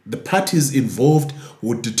 The parties involved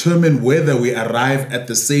would determine whether we arrive at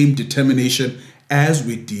the same determination as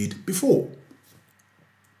we did before.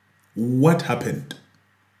 What happened?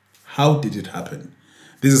 How did it happen?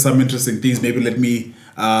 These are some interesting things. Maybe let me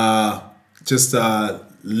just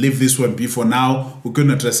leave this one be for now. We're going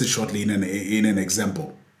to address it shortly in an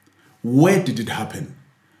example. Where did it happen?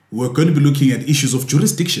 We're going to be looking at issues of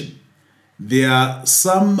jurisdiction. There are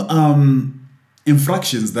some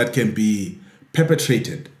infractions that can be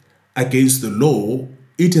perpetrated against the law.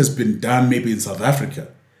 It has been done maybe in South Africa.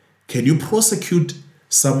 Can you prosecute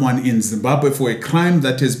someone in Zimbabwe for a crime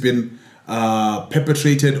that has been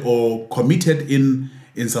perpetrated or committed in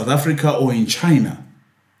South Africa or in China?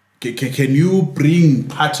 Can you bring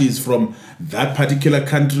parties from that particular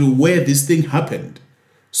country where this thing happened?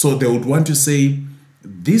 So they would want to say,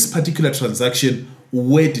 this particular transaction,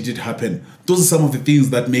 where did it happen? Those are some of the things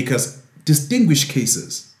that make us distinguish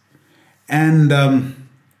cases. And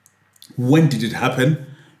when did it happen?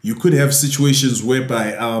 You could have situations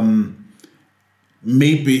whereby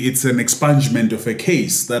maybe it's an expungement of a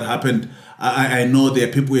case that happened. I know there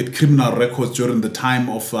are people with criminal records during the time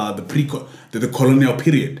of the colonial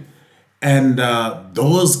period. And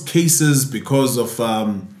those cases, because of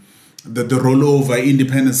the rollover,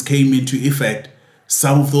 independence came into effect,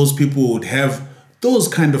 some of those people would have those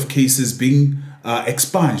kind of cases being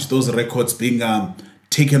expunged, those records being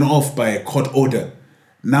taken off by a court order.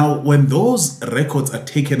 Now, when those records are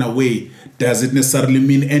taken away, does it necessarily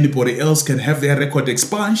mean anybody else can have their record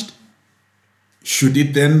expunged? Should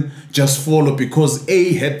it then just follow because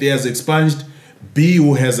A had theirs expunged, B,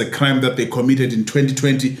 who has a crime that they committed in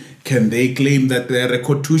 2020, can they claim that their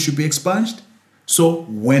record too should be expunged? So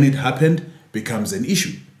when it happened becomes an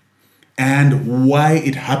issue. And why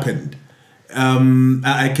it happened.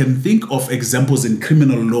 I can think of examples in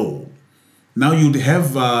criminal law. Now you'd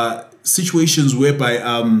have situations whereby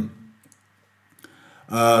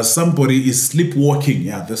somebody is sleepwalking.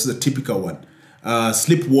 Yeah, this is a typical one.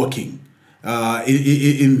 Sleepwalking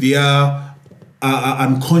in their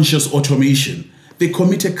unconscious automation. They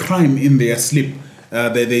commit a crime in their sleep.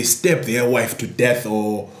 They stab their wife to death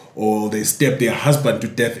or they stab their husband to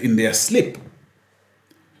death in their sleep.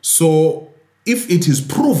 So if it is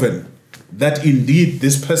proven that indeed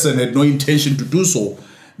this person had no intention to do so,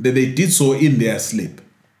 that they did so in their sleep.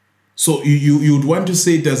 So you would want to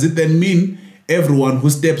say, does it then mean everyone who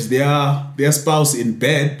stabs their spouse in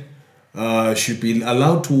bed should be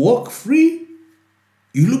allowed to walk free?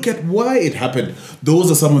 You look at why it happened. Those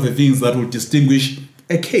are some of the things that will distinguish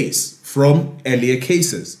a case from earlier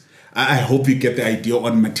cases. I hope you get the idea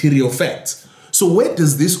on material facts. So where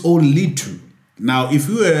does this all lead to? Now, if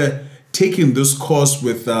you were taking this course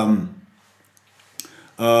with the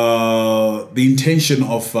intention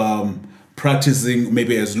of practicing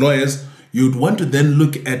maybe as lawyers, you'd want to then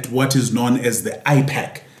look at what is known as the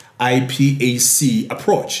IPAC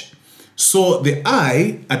approach. So the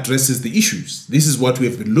I addresses the issues. This is what we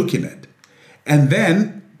have been looking at. And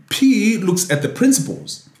then P looks at the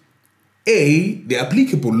principles. A, the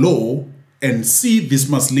applicable law, and C, this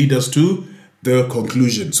must lead us to the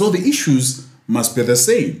conclusion. So the issues must be the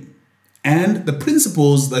same. And the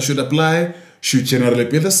principles that should apply should generally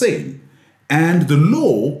be the same. And the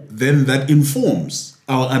law then that informs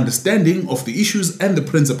our understanding of the issues and the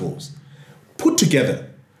principles put together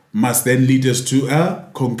must then lead us to a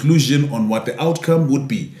conclusion on what the outcome would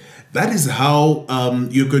be. That is how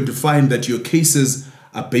you're going to find that your cases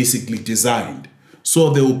are basically designed.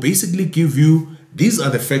 So they will basically give you, these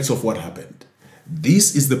are the facts of what happened.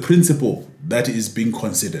 This is the principle that is being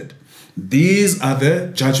considered. These are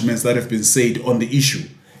the judgments that have been said on the issue.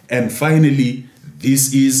 And finally,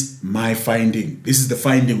 this is my finding. This is the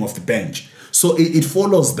finding of the bench. So it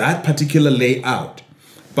follows that particular layout.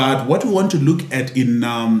 But what we want to look at in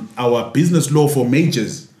our business law for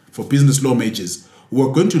business law majors,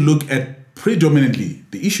 we're going to look at predominantly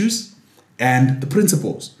the issues and the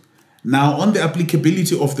principles. Now, on the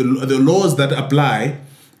applicability of the laws that apply,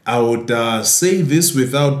 I would say this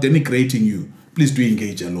without denigrating you. Please do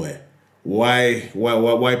engage a lawyer. Why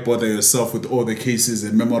bother yourself with all the cases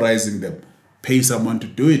and memorizing them? Pay someone to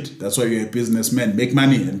do it. That's why you're a businessman. Make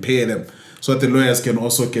money and pay them so that the lawyers can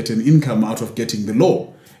also get an income out of getting the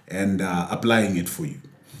law and applying it for you.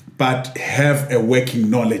 But have a working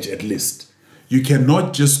knowledge at least. You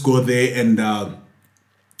cannot just go there and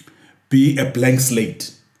be a blank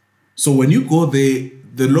slate. So when you go there,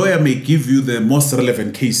 the lawyer may give you the most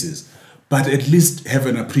relevant cases, but at least have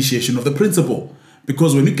an appreciation of the principle.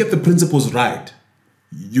 Because when you get the principles right,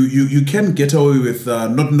 you can get away with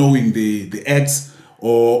not knowing the acts,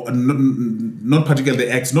 or not particularly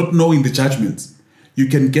the acts, not knowing the judgments. You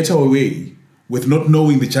can get away with not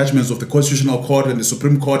knowing the judgments of the Constitutional Court and the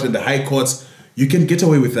Supreme Court and the High Courts. You can get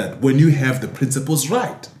away with that when you have the principles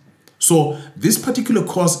right. So this particular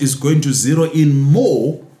course is going to zero in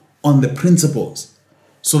more on the principles,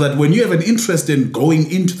 so that when you have an interest in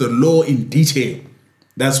going into the law in detail,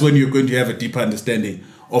 that's when you're going to have a deeper understanding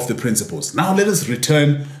of the principles. Now let us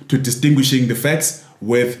return to distinguishing the facts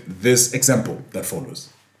with this example that follows.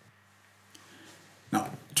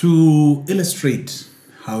 Now, to illustrate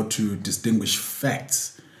how to distinguish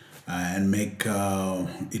facts and make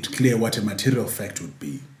it clear what a material fact would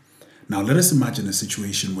be. Now let us imagine a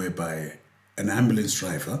situation whereby an ambulance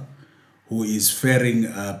driver who is ferrying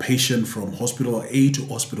a patient from hospital A to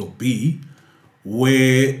hospital B,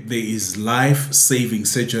 where there is life-saving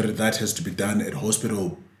surgery that has to be done at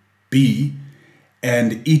hospital B,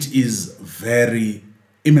 and it is very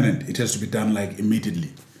imminent. It has to be done like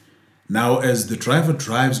immediately. Now, as the driver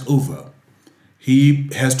drives over, he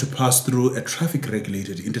has to pass through a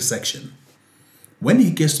traffic-regulated intersection. When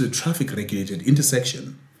he gets to the traffic-regulated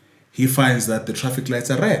intersection, he finds that the traffic lights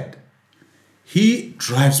are red. He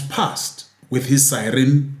drives past with his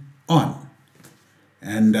siren on.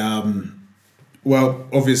 And, well,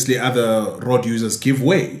 obviously other road users give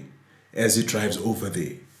way as he drives over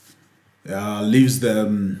there. Leaves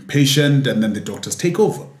the patient, and then the doctors take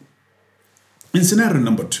over. In scenario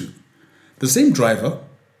number 2, the same driver,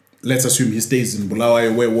 let's assume he stays in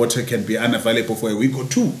Bulawayo where water can be unavailable for a week or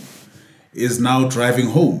 2, is now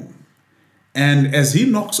driving home. And as he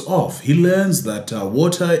knocks off, he learns that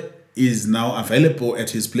water is now available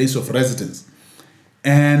at his place of residence.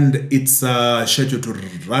 And it's scheduled to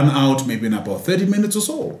run out maybe in about 30 minutes or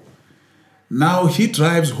so. Now he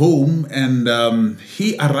drives home, and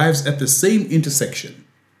he arrives at the same intersection.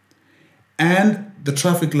 And the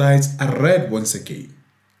traffic lights are red once again.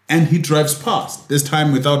 And he drives past, this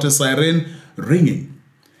time without a siren ringing.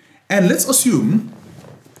 And let's assume,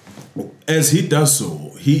 as he does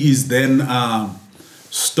so, he is then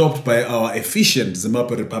stopped by our efficient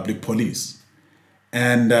Zimbabwe Republic Police.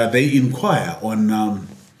 And they inquire on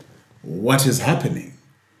what is happening.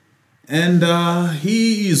 And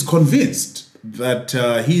he is convinced that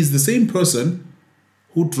he is the same person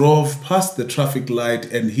who drove past the traffic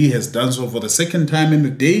light, and he has done so for the second time in the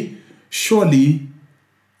day. Surely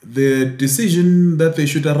the decision that they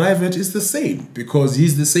should arrive at is the same, because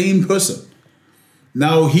he's the same person.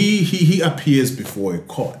 Now he appears before a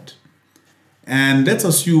court. And let's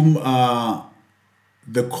assume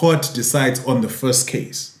the court decides on the first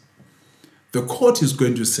case. The court is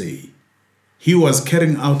going to say he was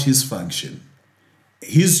carrying out his function.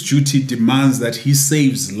 His duty demands that he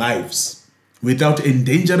saves lives without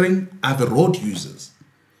endangering other road users.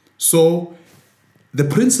 So the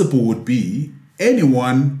principle would be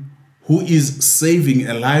anyone who is saving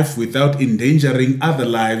a life without endangering other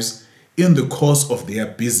lives in the course of their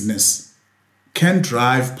business can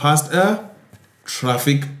drive past a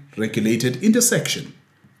traffic-regulated intersection,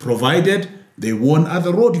 provided they warn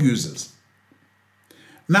other road users.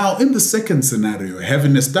 Now, in the second scenario,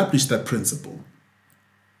 having established that principle,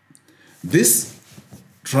 this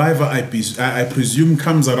driver, I presume,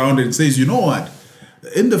 comes around and says, you know what?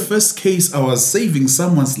 In the first case, I was saving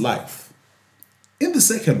someone's life. In the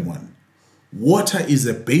second one, water is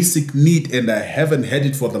a basic need and I haven't had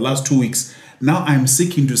it for the last 2 weeks. Now I'm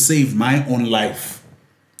seeking to save my own life.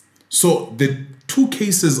 So the two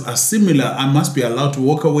cases are similar. I must be allowed to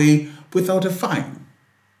walk away without a fine.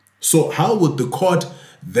 So how would the court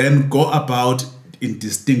then go about in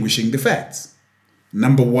distinguishing the facts?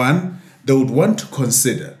 Number one, they would want to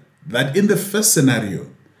consider that in the first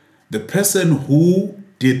scenario, the person who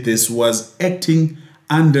did this was acting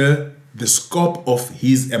under the scope of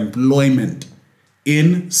his employment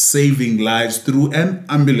in saving lives through an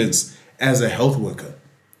ambulance as a health worker.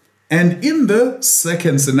 And in the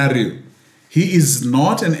second scenario, he is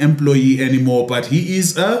not an employee anymore, but he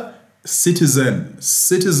is a citizen,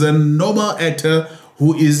 normal actor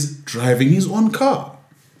who is driving his own car.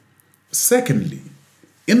 Secondly,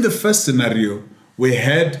 in the first scenario, we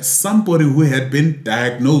had somebody who had been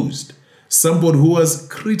diagnosed, somebody who was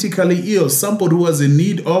critically ill, somebody who was in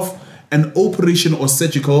need of an operation or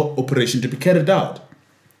surgical operation to be carried out.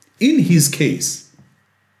 In his case,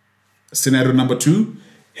 scenario number 2,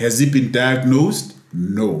 has he been diagnosed?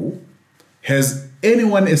 No. Has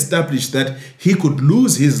anyone established that he could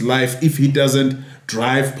lose his life if he doesn't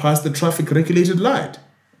drive past the traffic regulated light?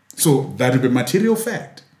 So that would be material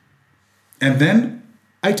fact. And then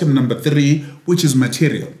item number 3, which is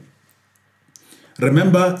material.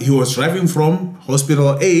 Remember, he was driving from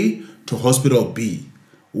hospital A to hospital B,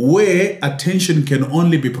 where attention can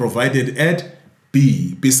only be provided at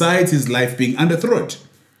B, besides his life being under threat.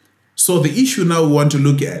 So the issue now we want to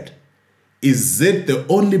look at, is it the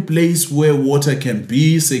only place where water can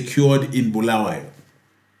be secured in Bulawayo?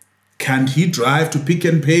 Can he drive to Pick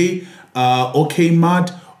and Pay or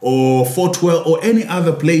Kmart or 412 or any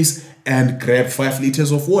other place and grab 5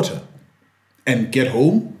 liters of water and get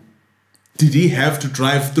home? Did he have to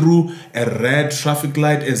drive through a red traffic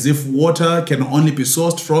light as if water can only be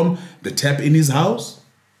sourced from the tap in his house?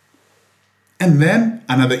 And then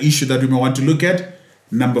another issue that we may want to look at,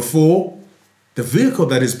 number 4, the vehicle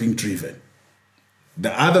that is being driven.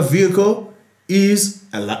 The other vehicle is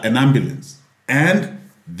an ambulance. And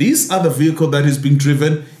this other vehicle that is being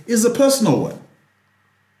driven is a personal one.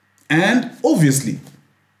 And obviously,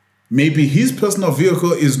 maybe his personal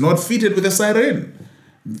vehicle is not fitted with a siren.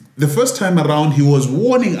 The first time around, he was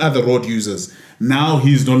warning other road users. Now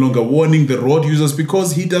he's no longer warning the road users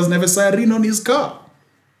because he doesn't have a siren on his car.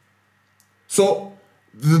 So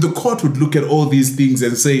the court would look at all these things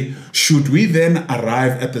and say, should we then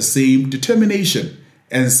arrive at the same determination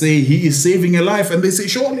and say he is saving a life? And they say,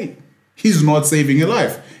 surely, he's not saving a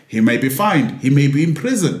life. He may be fined. He may be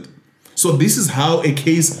imprisoned. So this is how a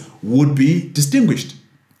case would be distinguished.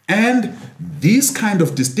 And this kind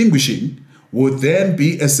of distinguishing would then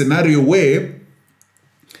be a scenario where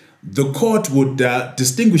the court would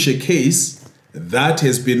distinguish a case that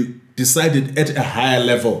has been decided at a higher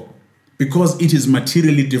level because it is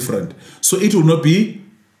materially different. So it will not be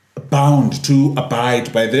bound to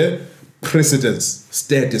abide by the precedents,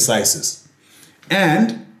 stare decisis.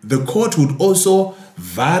 And the court would also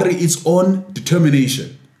vary its own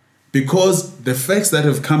determination because the facts that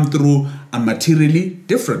have come through are materially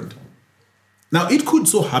different. Now, it could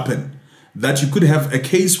so happen that you could have a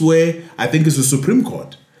case where I think it's the Supreme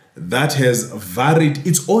Court that has varied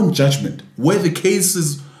its own judgment, where the case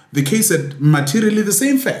had materially the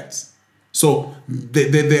same facts. So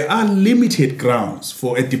there are limited grounds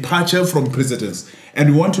for a departure from precedents.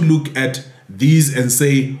 And we want to look at these and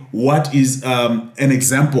say, what is an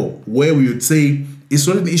example where we would say it's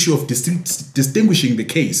not an issue of distinguishing the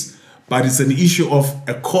case, but it's an issue of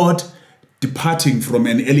a court departing from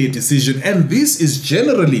an earlier decision. And this is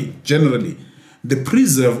generally the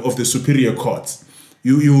preserve of the superior courts.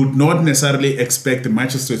 You would not necessarily expect the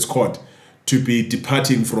magistrate's court to be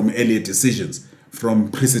departing from earlier decisions, from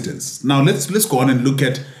precedents. Now let's go on and look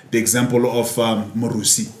at the example of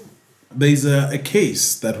Morusi. There is a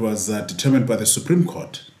case that was determined by the Supreme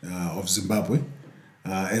Court of Zimbabwe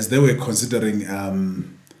as they were considering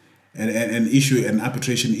an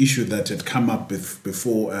arbitration issue that had come up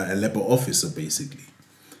before a labor officer, basically.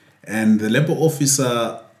 And the labor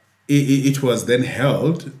officer, it was then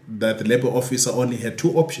held that the labor officer only had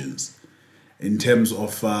 2 options in terms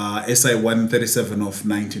of SI 137 of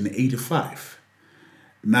 1985.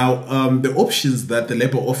 Now, the options that the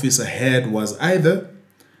labor officer had was either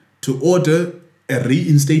to order a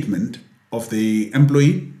reinstatement of the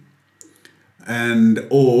employee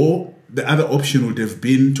or the other option would have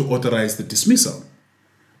been to authorize the dismissal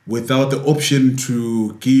without the option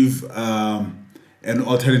to give an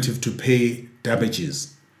alternative to pay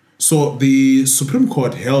damages. So the Supreme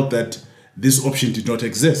Court held that this option did not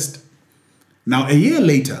exist. Now, a year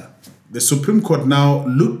later, the Supreme Court now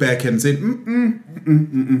looked back and said,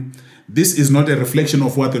 this is not a reflection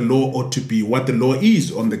of what the law ought to be, what the law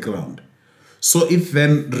is on the ground. So it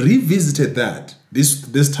then revisited that.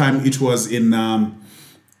 This time it was in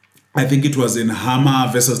I think it was in Hama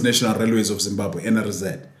versus National Railways of Zimbabwe,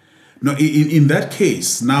 NRZ. Now, in that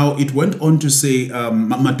case, now it went on to say,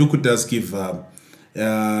 Maduku does give a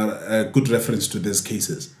good reference to these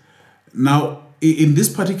cases. Now, in this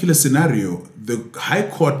particular scenario, the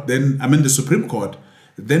Supreme Court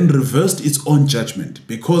then reversed its own judgment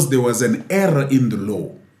because there was an error in the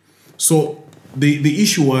law. So the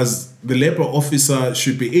issue was the labor officer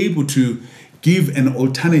should be able to give an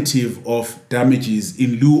alternative of damages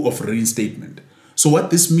in lieu of reinstatement. So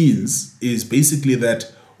what this means is basically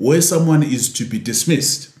that where someone is to be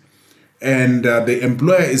dismissed and the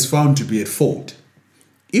employer is found to be at fault,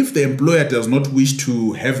 if the employer does not wish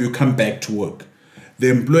to have you come back to work, the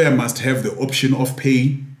employer must have the option of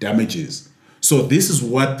paying damages. So this is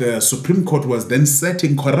what the Supreme Court was then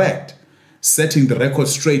setting correct, setting the record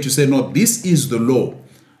straight to say, no, this is the law.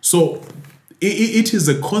 So it is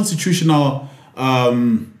a constitutional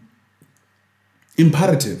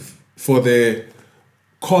imperative for the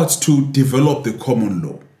courts to develop the common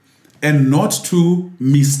law and not to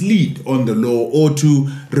mislead on the law or to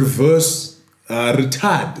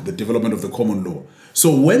retard the development of the common law.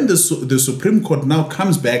 So when the Supreme Court now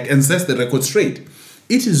comes back and sets the record straight,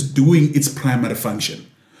 it is doing its primary function.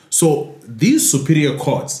 So these superior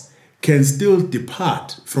courts can still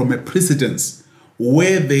depart from a precedence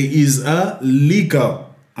where there is a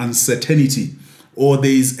legal uncertainty or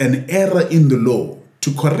there is an error in the law.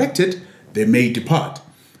 To correct it, they may depart.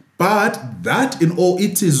 But that in all,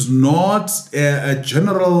 it is not a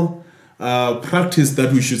general practice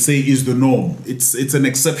that we should say is the norm. It's an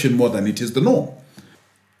exception more than it is the norm.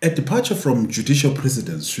 A departure from judicial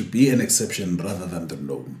precedence should be an exception rather than the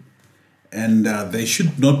norm. And there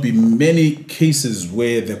should not be many cases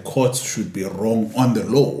where the courts should be wrong on the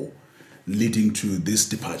law leading to this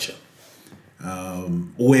departure,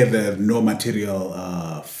 where there are no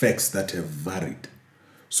material facts that have varied.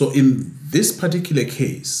 So in this particular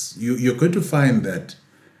case, you're going to find that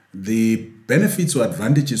the benefits or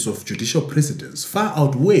advantages of judicial precedence far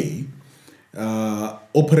outweigh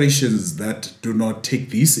operations that do not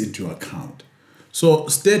take this into account. So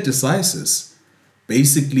stare decisis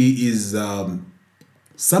basically is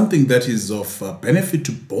something that is of benefit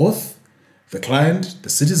to both the client, the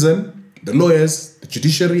citizen, the lawyers, the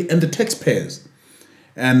judiciary, and the taxpayers.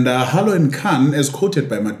 And Hallo and Khan, as quoted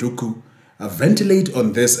by Maduku, ventilate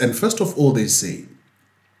on this. And first of all, they say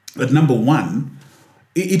that number one,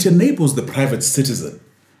 it enables the private citizen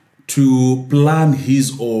to plan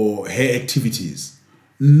his or her activities,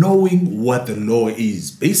 knowing what the law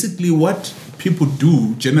is. Basically, what people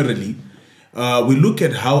do generally, we look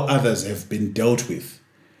at how others have been dealt with,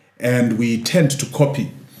 and we tend to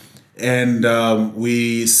copy. And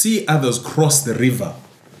we see others cross the river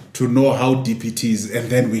to know how deep it is, and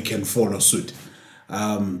then we can follow suit.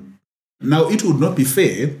 Now, it would not be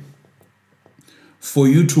fair for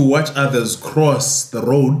you to watch others cross the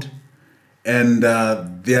road and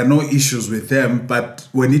there are no issues with them, but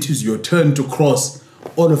when it is your turn to cross,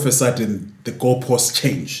 all of a sudden the goalposts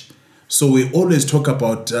change. So we always talk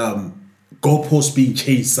about goalposts being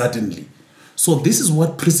changed suddenly. So this is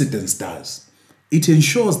what precedence does. It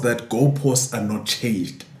ensures that goalposts are not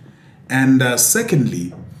changed. And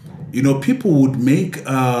secondly, people would make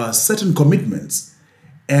certain commitments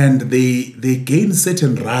and they gain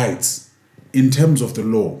certain rights in terms of the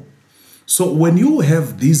law. So when you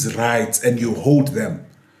have these rights and you hold them,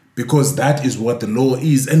 because that is what the law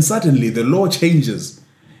is, and suddenly the law changes,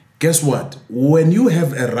 guess what? When you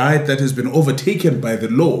have a right that has been overtaken by the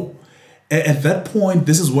law, at that point,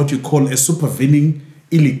 this is what you call a supervening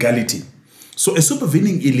illegality. So a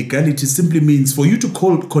supervening illegality simply means for you to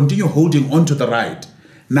continue holding on to the right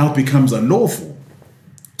now becomes unlawful.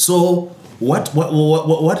 So what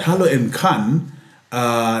Hallo and Khan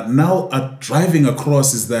now are driving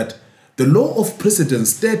across is that the law of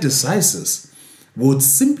precedence, stare decisis, would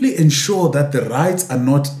simply ensure that the rights are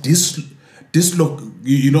not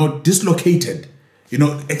dislocated,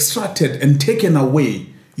 extracted and taken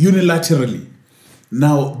away unilaterally.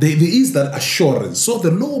 Now, there is that assurance. So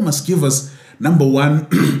the law must give us, number one,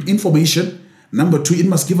 information. Number two, it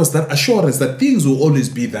must give us that assurance that things will always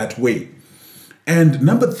be that way. And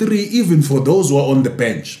number three, even for those who are on the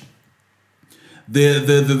bench,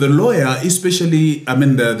 the lawyer, especially,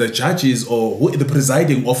 the judges or the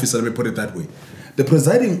presiding officer, let me put it that way. The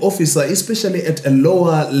presiding officer, especially at a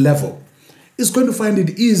lower level, is going to find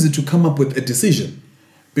it easy to come up with a decision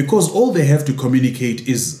because all they have to communicate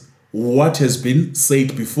is what has been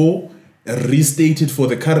said before, restated for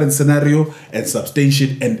the current scenario, and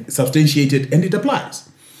substantiated, and it applies.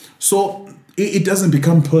 So it doesn't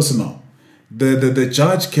become personal. The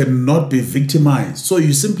judge cannot be victimized. So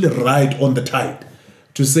you simply ride on the tide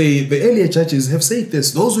to say the earlier judges have said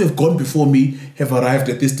this. Those who have gone before me have arrived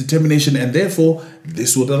at this determination, and therefore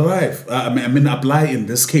this would apply in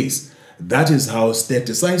this case. That is how stare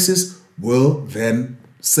decisis will then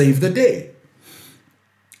save the day.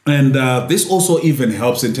 And this also even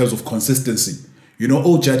helps in terms of consistency.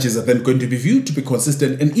 all judges are then going to be viewed to be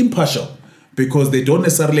consistent and impartial, because they don't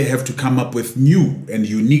necessarily have to come up with new and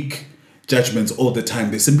unique judgments all the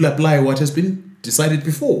time. They simply apply what has been decided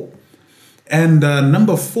before. And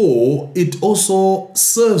number 4, it also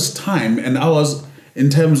serves time and hours in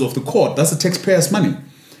terms of the court. That's the taxpayers' money,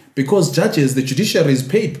 because judges, the judiciary is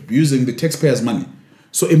paid using the taxpayers' money.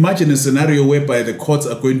 So imagine a scenario whereby the courts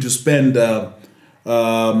are going to spend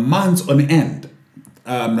months on end.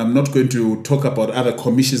 I'm not going to talk about other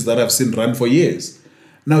commissions that I've seen run for years.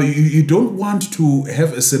 Now, you don't want to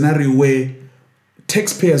have a scenario where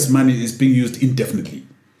taxpayers' money is being used indefinitely.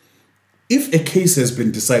 If a case has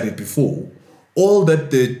been decided before, all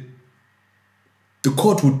that the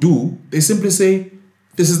court would do, they simply say,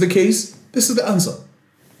 this is the case, this is the answer.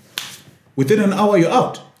 Within an hour, you're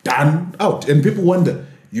out. Done, out. And people wonder,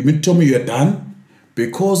 you mean to tell me you're done?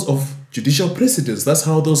 Because of judicial precedence. That's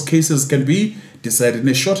how those cases can be decided in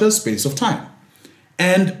a shorter space of time.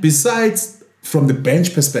 And besides, from the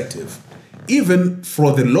bench perspective, even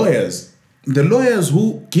for the lawyers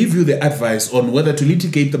who give you the advice on whether to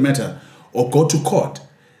litigate the matter or go to court,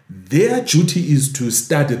 their duty is to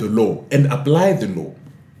study the law and apply the law.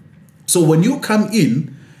 So when you come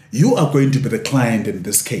in, you are going to be the client in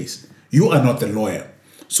this case. You are not the lawyer.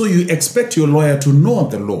 So you expect your lawyer to know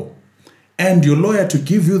the law and your lawyer to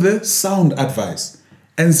give you the sound advice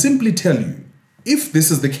and simply tell you, if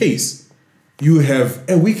this is the case, you have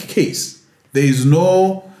a weak case. There is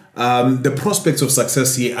no, the prospects of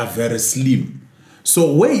success here are very slim.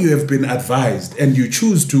 So where you have been advised and you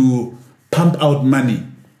choose to pump out money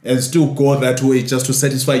and still go that way just to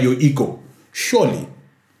satisfy your ego, surely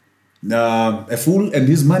a fool and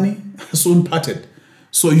his money are soon parted.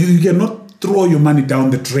 So you cannot throw your money down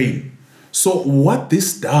the drain. So what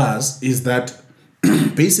this does is that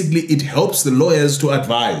basically it helps the lawyers to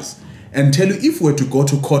advise and tell you, if we're to go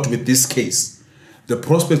to court with this case, the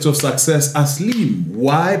prospects of success are slim.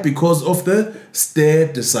 Why? Because of the stare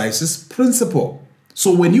decisis principle.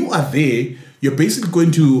 So when you are there, you're basically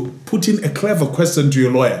going to put in a clever question to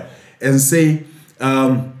your lawyer and say,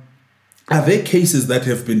 are there cases that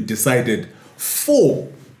have been decided for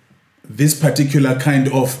this particular kind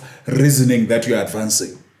of reasoning that you're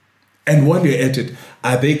advancing? And while you're at it,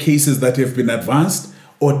 are there cases that have been advanced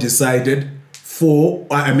or decided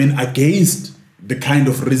against the kind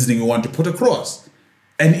of reasoning you want to put across?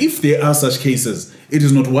 And if there are such cases, it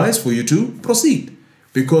is not wise for you to proceed,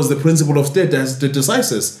 because the principle of stare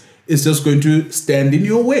decisis is just going to stand in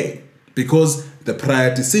your way, because the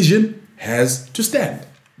prior decision has to stand.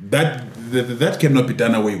 That cannot be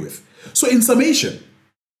done away with. So in summation,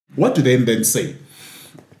 what do they then say?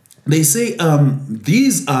 They say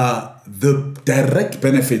these are the direct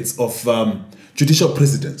benefits of judicial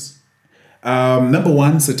precedence. Number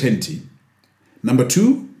 1, certainty. Number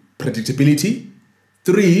 2, predictability.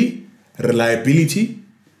 3, reliability.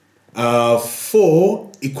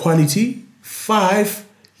 4, equality. 5,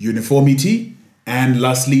 uniformity. And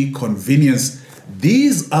lastly, convenience.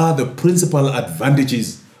 These are the principal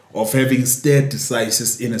advantages of having stare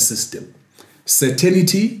decisis in a system.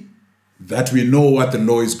 Certainty, that we know what the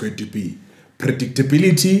law is going to be.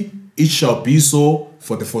 Predictability, it shall be so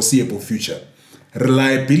for the foreseeable future.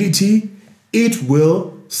 Reliability, it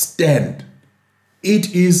will stand.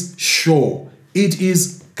 It is sure. It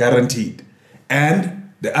is guaranteed.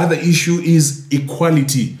 And the other issue is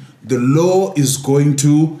equality. The law is going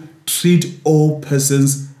to treat all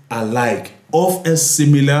persons alike of a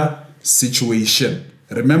similar situation.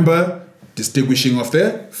 Remember, distinguishing of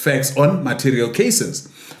the facts on material cases.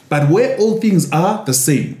 But where all things are the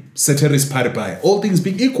same, ceteris paribus, all things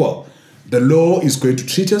being equal, the law is going to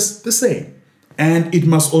treat us the same. And it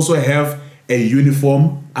must also have a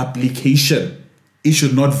uniform application. It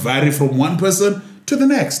should not vary from one person to the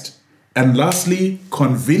next. And lastly,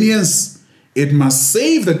 convenience. It must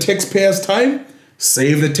save the taxpayers' time,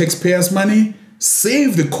 save the taxpayers' money,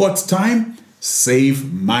 save the court's time,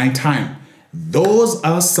 save my time. Those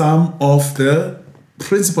are some of the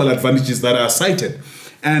principal advantages that are cited.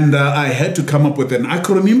 And I had to come up with an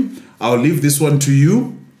acronym. I'll leave this one to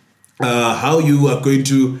you. How you are going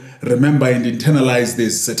to remember and internalize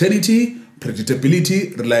this: certainty,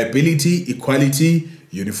 predictability, reliability, equality,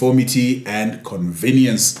 uniformity, and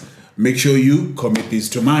convenience. Make sure you commit these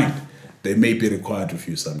to mind. They may be required of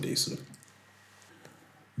you someday soon.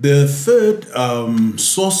 The third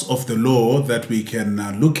source of the law that we can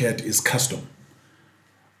look at is custom.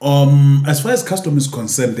 As far as custom is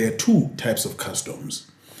concerned, there are 2 types of customs.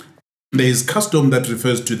 There is custom that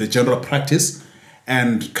refers to the general practice,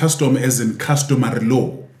 and custom as in customary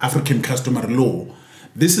law, African customary law.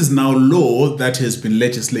 This is now law that has been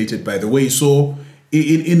legislated, by the way. So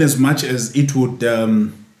in as much as it would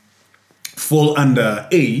fall under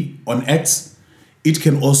A on X, it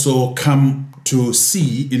can also come to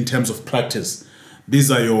C in terms of practice.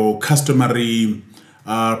 These are your customary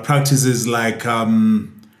practices like,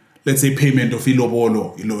 let's say, payment of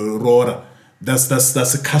ilobolo, ilorora.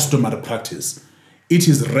 That's a customary practice. It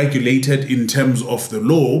is regulated in terms of the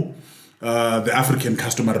law, the African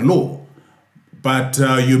customary law. But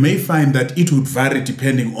you may find that it would vary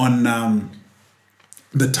depending on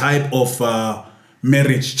the type of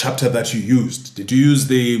marriage chapter that you used. Did you use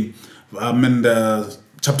the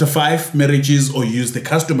chapter 5 marriages or use the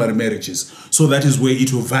customary marriages? So that is where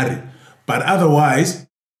it will vary. But otherwise,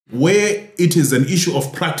 where it is an issue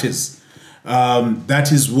of practice,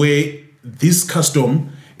 that is where this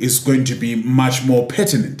custom is going to be much more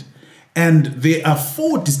pertinent. And there are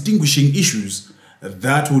 4 distinguishing issues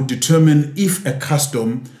that would determine if a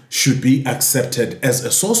custom should be accepted as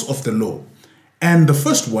a source of the law. And the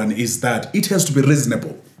first one is that it has to be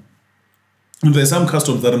reasonable. And there are some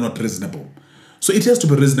customs that are not reasonable. So it has to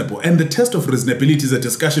be reasonable. And the test of reasonability is a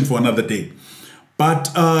discussion for another day.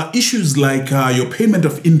 But issues like your payment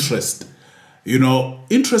of interest,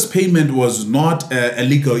 interest payment was not a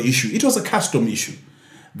legal issue. It was a custom issue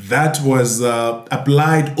that was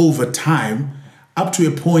applied over time up to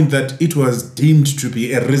a point that it was deemed to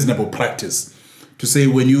be a reasonable practice. To say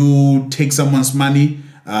when you take someone's money,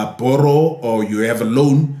 borrow, or you have a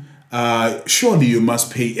loan, surely you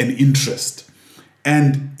must pay an interest.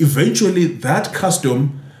 And eventually that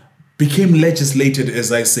custom became legislated,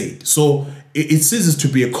 as I said. So it ceases to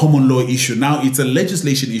be a common law issue. Now it's a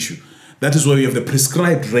legislation issue. That is why we have the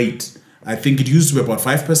prescribed rate. I think it used to be about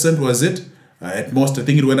 5%, was it? At most, I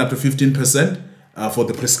think it went up to 15% for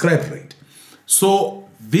the prescribed rate. So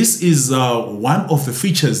this is one of the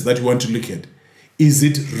features that you want to look at. Is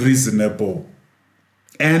it reasonable?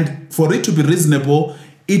 And for it to be reasonable,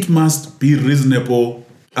 it must be reasonable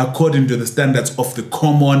according to the standards of the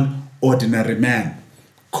common ordinary man.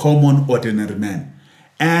 Common ordinary man.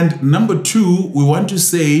 And number 2, we want to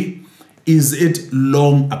say, is it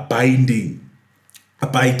long abiding?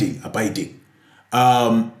 Abiding.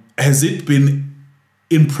 Has it been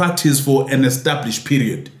in practice for an established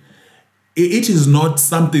period? It is not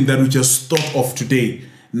something that we just thought of today.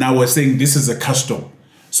 Now we're saying this is a custom.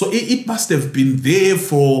 So it must have been there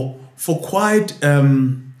for quite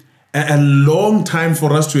a long time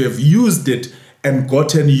for us to have used it and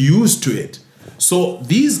gotten used to it. So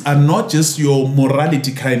these are not just your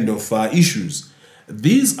morality kind of issues.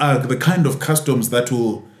 These are the kind of customs that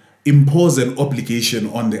will impose an obligation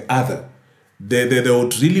on the other. They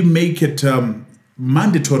would really make it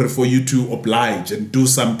mandatory for you to oblige and do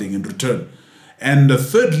something in return. And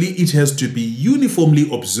thirdly, it has to be uniformly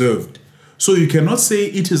observed. So you cannot say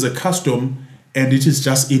it is a custom and it is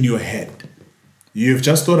just in your head. You have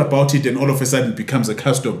just thought about it and all of a sudden it becomes a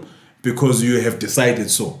custom because you have decided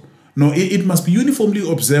so. No, it must be uniformly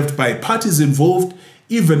observed by parties involved,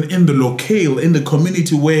 even in the locale, in the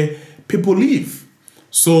community where people live.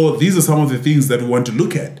 So these are some of the things that we want to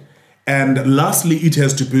look at. And lastly, it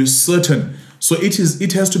has to be certain. So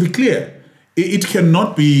it has to be clear. It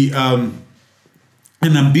cannot be an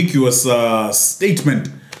ambiguous statement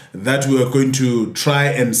that we are going to try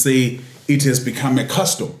and say it has become a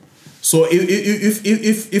custom. So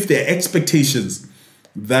if there are expectations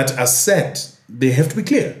that are set, they have to be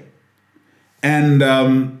clear. And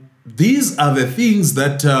these are the things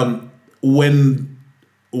that when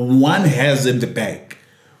one has in the bag,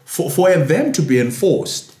 for them to be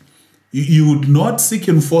enforced, you would not seek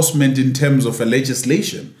enforcement in terms of a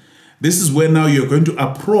legislation. This is where now you're going to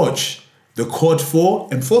approach the court for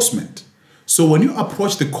enforcement. So when you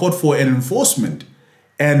approach the court for an enforcement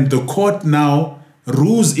and the court now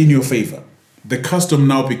rules in your favor, the custom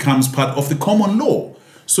now becomes part of the common law.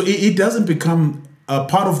 So it doesn't become a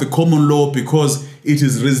part of the common law because it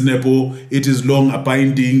is reasonable, it is long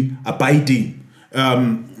abiding,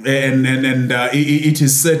 it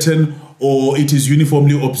is certain, or it is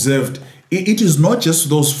uniformly observed. It is not just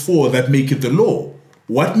those 4 that make it the law.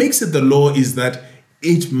 What makes it the law is that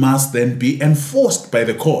it must then be enforced by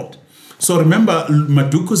the court. So remember,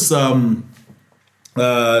 Maduku's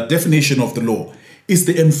definition of the law is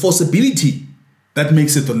the enforceability that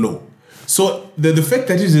makes it the law. So the fact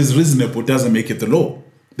that it is reasonable doesn't make it the law.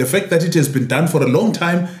 The fact that it has been done for a long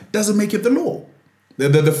time doesn't make it the law.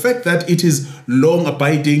 The fact that it is long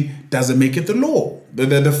abiding doesn't make it the law.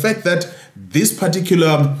 The fact that this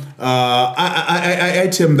particular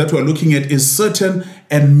item that we're looking at is certain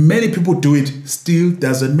and many people do it still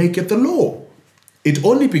doesn't make it the law. It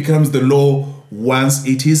only becomes the law once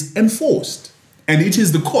it is enforced. And it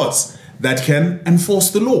is the courts that can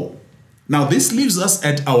enforce the law. Now, this leaves us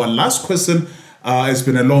at our last question. It's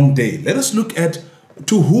been a long day. Let us look at,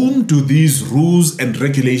 to whom do these rules and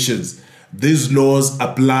regulations, these laws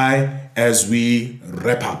apply as we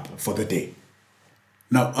wrap up for the day?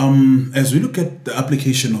 Now, as we look at the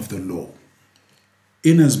application of the law,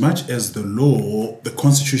 in as much as the law, the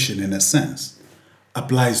Constitution in a sense,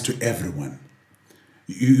 applies to everyone,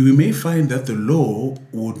 you may find that the law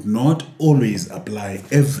would not always apply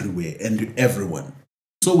everywhere and to everyone.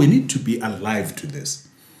 So we need to be alive to this.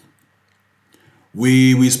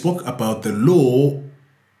 We spoke about the law,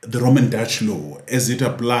 the Roman Dutch law, as it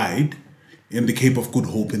applied in the Cape of Good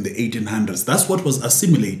Hope in the 1800s. That's what was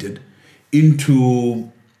assimilated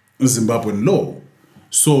into Zimbabwean law.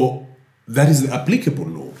 So that is the applicable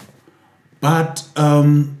law. But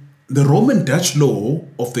the Roman Dutch law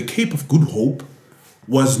of the Cape of Good Hope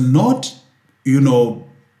was not,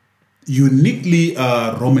 uniquely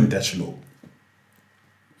Roman Dutch law.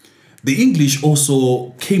 The English also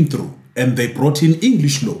came through and they brought in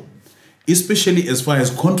English law, especially as far as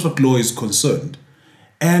contract law is concerned.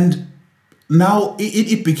 And now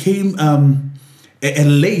it became a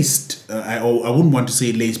laced, I wouldn't want to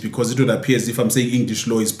say laced because it would appear as if I'm saying English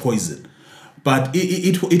law is poison. But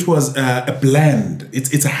it was a blend,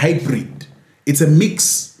 it's a hybrid, it's a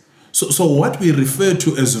mix. So what we refer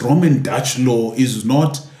to as Roman Dutch law is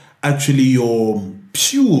not actually your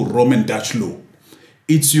pure Roman Dutch law.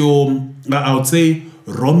 It's your, I would say,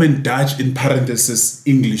 Roman Dutch in parenthesis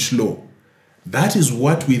English law. That is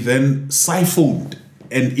what we then siphoned,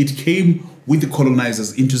 and it came with the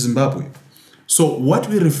colonizers into Zimbabwe. So what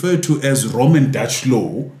we refer to as Roman Dutch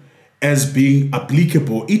law as being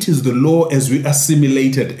applicable, it is the law as we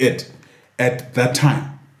assimilated it at that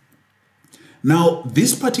time. Now,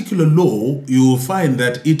 this particular law, you will find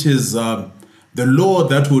that it is the law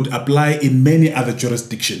that would apply in many other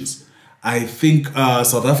jurisdictions. I think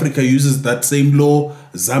South Africa uses that same law.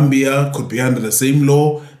 Zambia could be under the same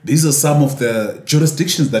law. These are some of the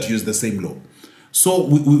jurisdictions that use the same law. So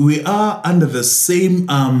we are under the same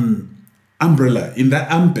umbrella, in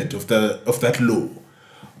that ambit of that law.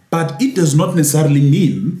 But it does not necessarily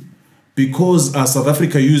mean because South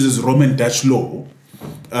Africa uses Roman Dutch law,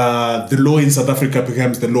 the law in South Africa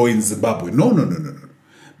becomes the law in Zimbabwe. No.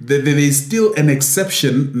 There is still an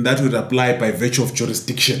exception that would apply by virtue of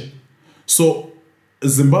jurisdiction. So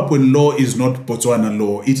Zimbabwean law is not Botswana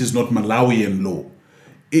law. It is not Malawian law.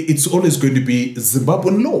 It's always going to be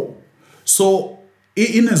Zimbabwean law. So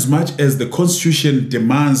in as much as the Constitution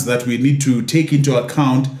demands that we need to take into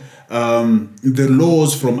account the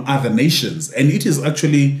laws from other nations, and it is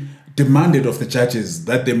actually demanded of the judges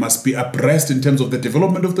that they must be abreast in terms of the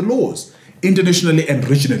development of the laws internationally and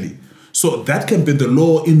regionally. So that can be the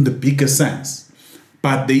law in the bigger sense.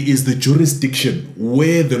 But there is the jurisdiction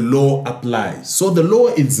where the law applies. So the law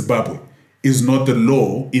in Zimbabwe is not the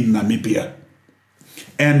law in Namibia.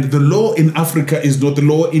 And the law in Africa is not the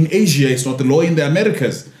law in Asia. It's not the law in the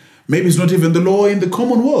Americas. Maybe it's not even the law in the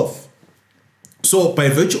Commonwealth. So by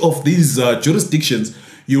virtue of these jurisdictions,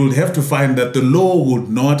 you will have to find that the law would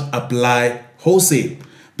not apply wholesale.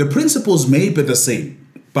 The principles may be the same,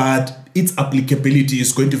 but its applicability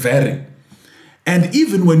is going to vary. And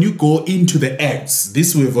even when you go into the acts,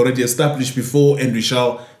 this we've already established before and we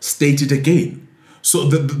shall state it again. So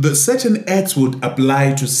the certain acts would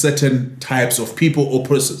apply to certain types of people or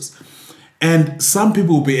persons. And some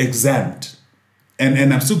people will be exempt.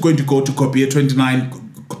 And I'm still going to go to COPIA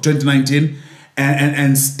 2019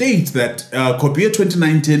 and state that COPIA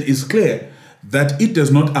 2019 is clear that it does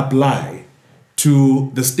not apply to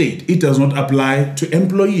the state. It does not apply to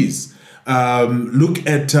employees. Look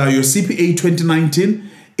at your CPA 2019.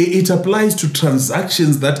 It applies to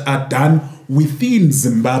transactions that are done within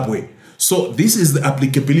Zimbabwe. So this is the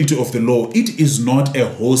applicability of the law. It is not a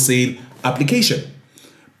wholesale application.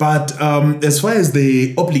 But as far as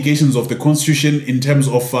the obligations of the Constitution in terms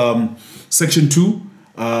of Section 2,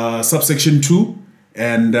 subsection 2,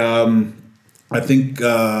 and I think,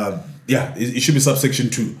 it should be subsection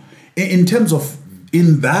 2. In terms of,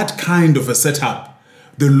 in that kind of a setup,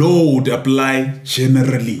 the law would apply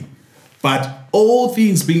generally. But all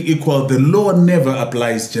things being equal, the law never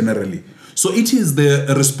applies generally. So it is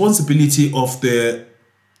the responsibility of the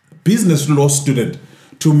business law student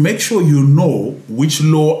to make sure you know which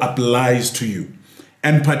law applies to you.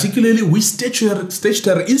 And particularly which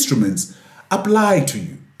statutory instruments apply to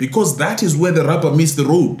you. Because that is where the rubber meets the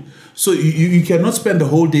road. So you cannot spend the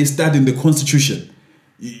whole day studying the Constitution.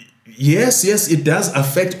 Yes, it does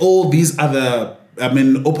affect all these other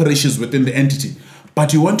operations within the entity.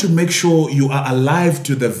 But you want to make sure you are alive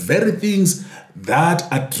to the very things that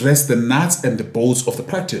address the nuts and the bolts of the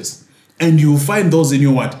practice. And you find those in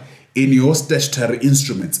your what? in your statutory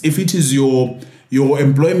instruments. If it is your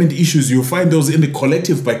employment issues, you find those in the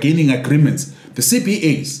collective bargaining agreements, the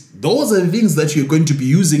CBAs. Those are the things that you're going to be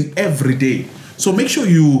using every day. So make sure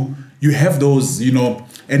you have those,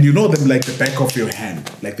 and you know them like the back of your hand,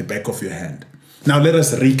 Now let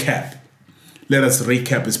us recap.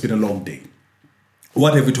 It's been a long day.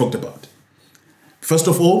 What have we talked about? First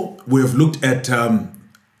of all, we have looked at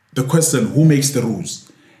the question, who makes the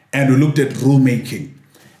rules? And we looked at rulemaking.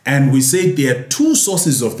 And we said there are two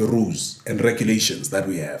sources of the rules and regulations that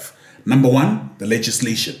we have. Number one, the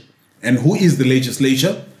legislation. And who is the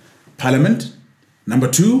legislature? Parliament. Number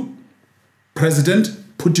two, President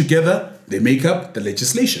put together, they make up the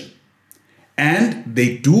legislation. And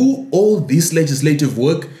they do all this legislative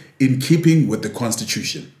work in keeping with the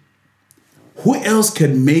Constitution. Who else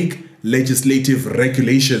can make legislative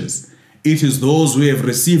regulations? It is those who have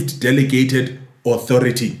received delegated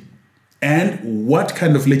authority. And what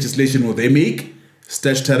kind of legislation will they make?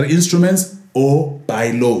 Statutory instruments or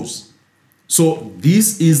bylaws. So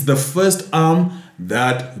this is the first arm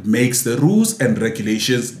that makes the rules and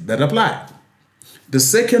regulations that apply. The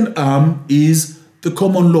second arm is the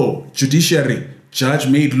common law, judiciary,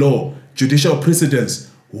 judge-made law, judicial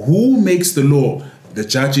precedents. Who makes the law? The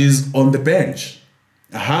judges on the bench.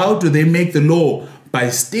 How do they make the law? By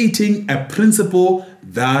stating a principle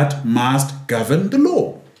that must govern the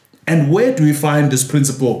law. And where do we find this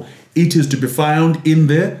principle? It is to be found in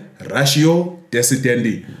the ratio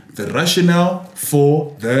decidendi, the rationale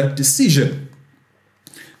for the decision.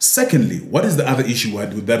 Secondly, what is the other issue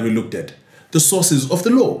that we looked at? The sources of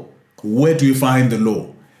the law. Where do we find the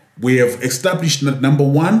law? We have established that number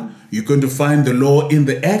one, you're going to find the law in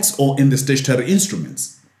the acts or in the statutory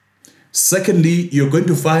instruments. Secondly, you're going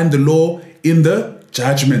to find the law in the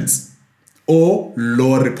judgments or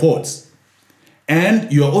law reports.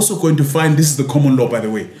 And you're also going to find, this is the common law, by the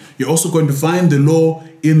way, you're also going to find the law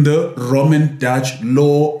in the Roman Dutch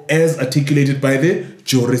law as articulated by the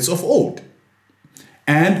jurists of old.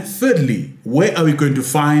 And thirdly, where are we going to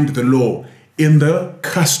find the law? In the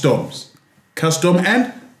customs, custom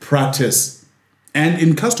and practice. And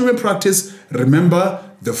in custom and practice,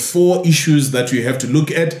 remember the four issues that you have to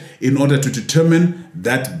look at in order to determine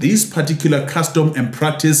that this particular custom and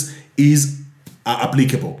practice is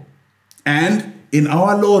applicable. And in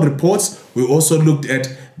our law reports, we also looked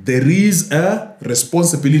at there is a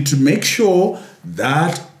responsibility to make sure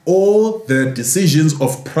that all the decisions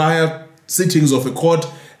of prior sittings of a court,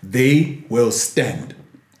 they will stand.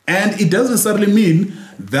 And it doesn't necessarily mean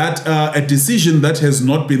that a decision that has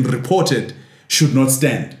not been reported should not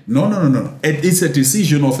stand. No. It's a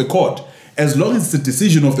decision of the court. As long as it's a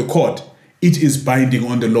decision of the court, it is binding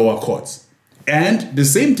on the lower courts. And the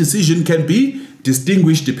same decision can be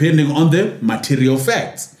distinguished depending on the material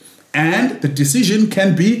facts. And the decision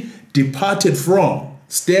can be departed from.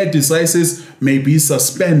 Stare decisis may be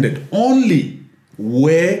suspended only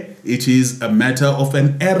where it is a matter of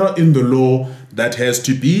an error in the law that has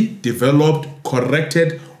to be developed,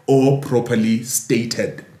 corrected, or properly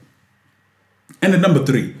stated. And then number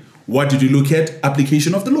three, what did you look at?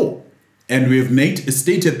 Application of the law. And we have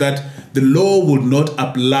stated that the law would not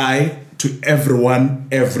apply to everyone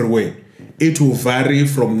everywhere. It will vary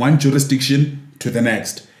from one jurisdiction to the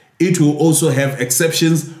next. It will also have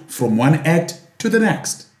exceptions from one act to the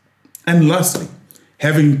next. And lastly,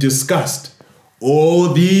 having discussed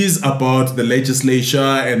all these about the legislature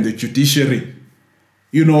and the judiciary,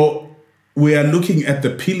 we are looking at the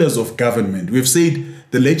pillars of government. We've said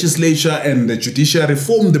the legislature and the judiciary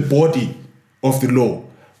form the body of the law,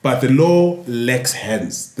 but the law lacks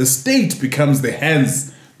hands. The state becomes the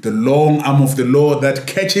hands, the long arm of the law that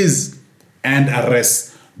catches and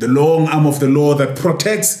arrests, the long arm of the law that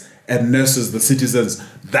protects and nurses the citizens.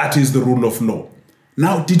 That is the rule of law.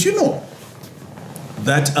 Now, did you know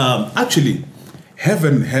that actually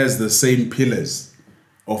heaven has the same pillars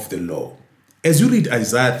of the law? As you read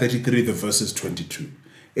Isaiah 33, the verses 22,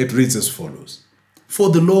 it reads as follows. For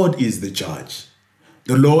the Lord is the judge.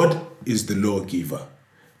 The Lord is the lawgiver.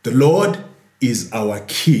 The Lord is our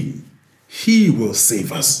king. He will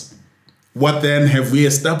save us. What then have we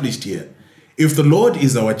established here? If the Lord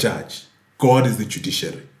is our judge, God is the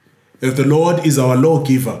judiciary. If the Lord is our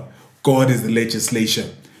lawgiver, God is the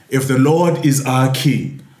legislation. If the Lord is our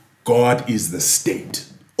king, God is the state.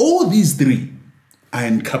 All these three are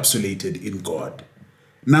encapsulated in God.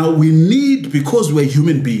 Now we need, because we're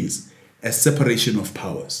human beings, a separation of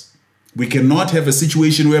powers. We cannot have a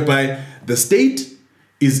situation whereby the state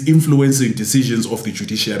is influencing decisions of the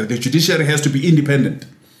judiciary. The judiciary has to be independent.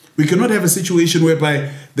 We cannot have a situation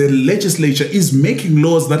whereby the legislature is making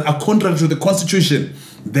laws that are contrary to the Constitution.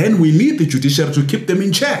 Then we need the judiciary to keep them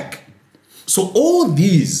in check. So all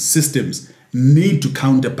these systems need to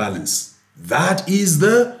counterbalance. That is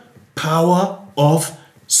the power of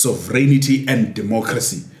sovereignty and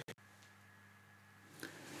democracy.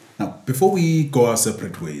 Now, before we go our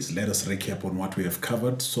separate ways, let us recap on what we have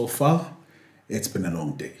covered so far. It's been a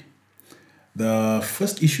long day. The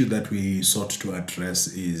first issue that we sought to address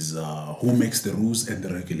is who makes the rules and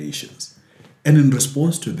the regulations. And in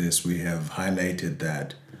response to this, we have highlighted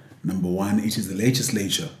that, number one, it is the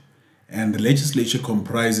legislature. And the legislature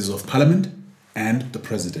comprises of Parliament and the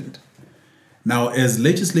President. Now, as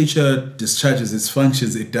legislature discharges its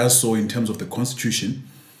functions, it does so in terms of the Constitution.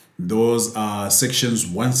 Those are sections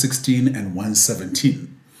 116 and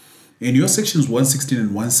 117. In your sections 116 and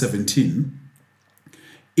 117,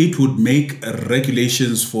 it would make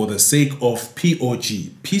regulations for the sake of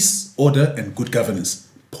POG, peace, order, and good governance,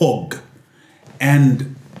 POG.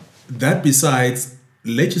 And that besides,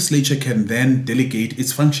 legislature can then delegate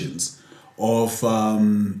its functions of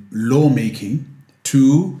lawmaking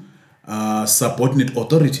to subordinate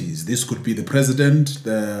authorities. This could be the president,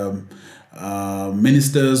 the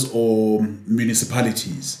ministers, or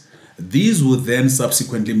municipalities. These would then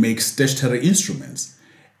subsequently make statutory instruments.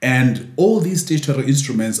 And all these statutory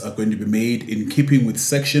instruments are going to be made in keeping with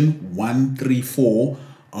section 134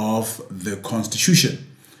 of the Constitution.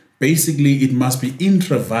 Basically, it must be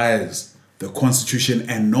intra vires the Constitution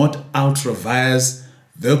and not ultra vires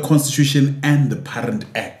the Constitution and the parent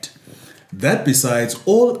act. That besides,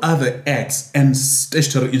 all other acts and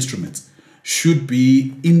statutory instruments should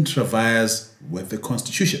be intra vires with the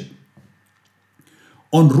Constitution.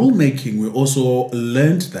 On rulemaking, we also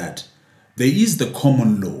learned that there is the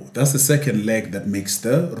common law. That's the second leg that makes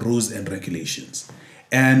the rules and regulations.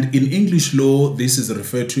 And in English law, this is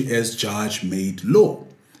referred to as judge-made law.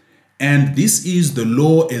 And this is the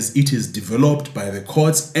law as it is developed by the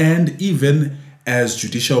courts, and even as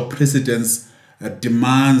judicial precedence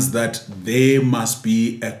demands that there must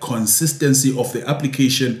be a consistency of the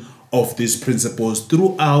application of these principles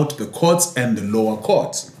throughout the courts and the lower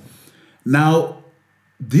courts. Now,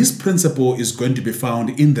 this principle is going to be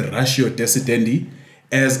found in the ratio decidendi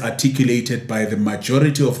as articulated by the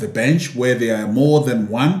majority of the bench, where there are more than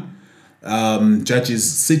one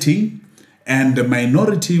judges sitting, and the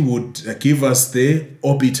minority would give us the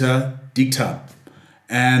obiter dictum.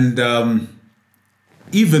 And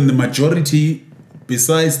even the majority,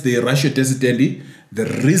 besides the ratio decidendi, the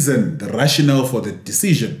reason, the rationale for the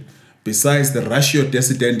decision, besides the ratio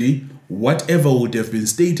decidendi, whatever would have been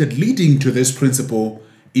stated leading to this principle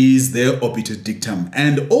is their obiter dictum.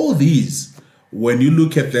 And all these, when you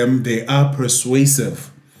look at them, they are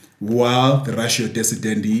persuasive, while the ratio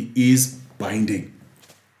decidendi is binding.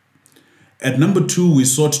 At number two, we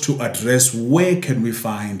sought to address where can we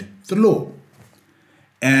find the law.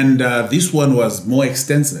 And this one was more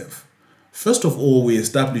extensive. First of all, we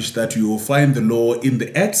established that you will find the law in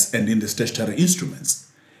the acts and in the statutory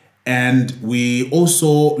instruments. And we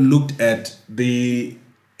also looked at the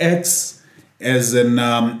acts as in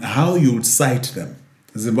how you would cite them.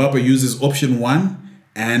 Zimbabwe uses option 1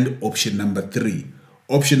 and option number 3.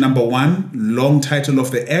 Option number 1, long title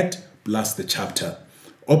of the act plus the chapter.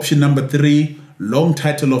 Option number 3, long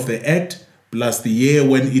title of the act plus the year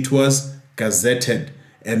when it was gazetted,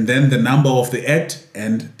 and then the number of the act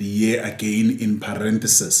and the year again in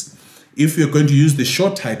parentheses. If you're going to use the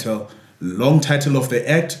short title, long title of the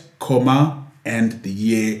act, comma, and the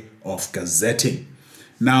year of gazetting.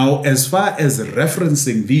 Now, as far as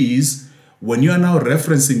referencing these, when you are now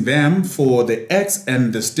referencing them for the acts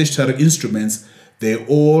and the statutory instruments, they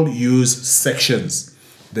all use sections.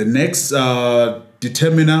 The next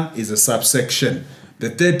determiner is a subsection.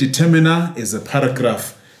 The third determiner is a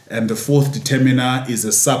paragraph. And the fourth determiner is a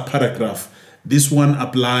subparagraph. This one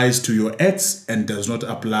applies to your acts and does not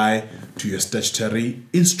apply to your statutory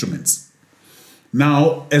instruments.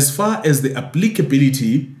 Now, as far as the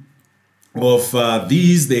applicability of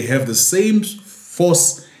these, they have the same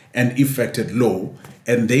force and effected law,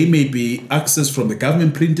 and they may be accessed from the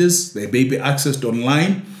government printers, they may be accessed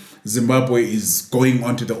online. Zimbabwe is going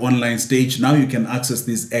onto the online stage. Now you can access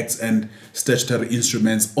these acts and statutory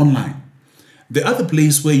instruments online. The other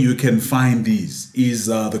place where you can find these is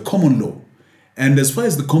the common law. And as far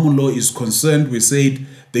as the common law is concerned, we said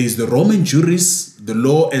there is the Roman juris, the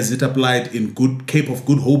law as it applied in Cape of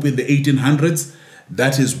Good Hope in the 1800s.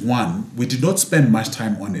 That is one. We did not spend much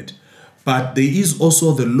time on it. But there is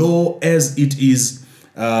also the law as it is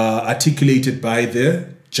articulated by the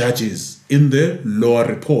judges in the law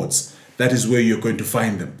reports. That is where you're going to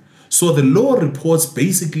find them. So the law reports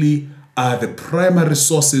basically are the primary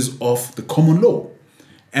sources of the common law.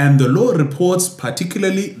 And the law reports,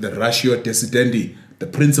 particularly the ratio decidendi, the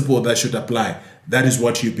principle that should apply. That is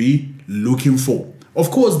what you be looking for. Of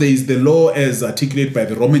course, there is the law as articulated by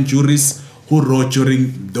the Roman jurists who wrote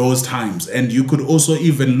during those times. And you could also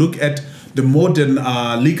even look at the modern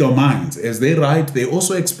legal minds. As they write, they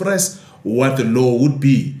also express what the law would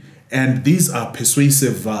be. And these are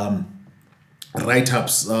persuasive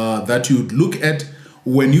write-ups that you would look at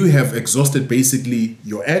when you have exhausted basically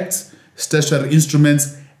your acts, statutory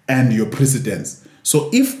instruments, and your precedents. So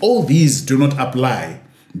if all these do not apply,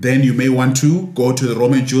 then you may want to go to the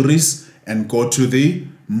Roman jurists and go to the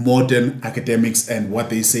modern academics and what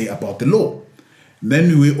they say about the law.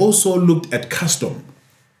 Then we also looked at custom.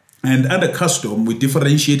 And under custom, we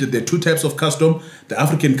differentiated the two types of custom: the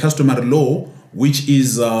African customary law, which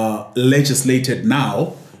is legislated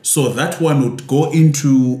now. So that one would go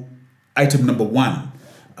into item number 1,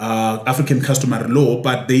 African customary law,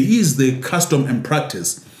 but there is the custom and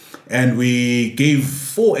practice. And we gave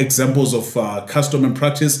 4 examples of custom and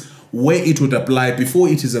practice where it would apply before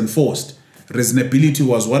it is enforced. Reasonability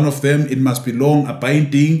was one of them. It must be long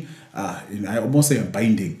abiding. I almost say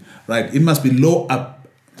binding, right? It must be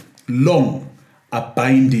long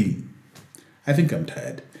abiding. I think I'm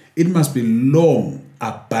tired. It must be long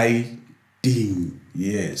abiding.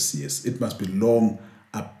 Yes, it must be long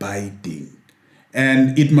abiding.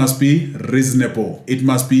 And it must be reasonable. It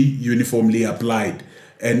must be uniformly applied.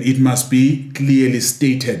 And it must be clearly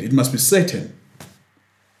stated. It must be certain.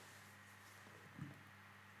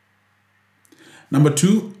 Number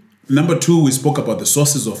two, we spoke about the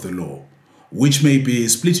sources of the law, which may be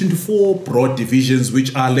split into 4 broad divisions,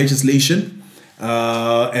 which are legislation.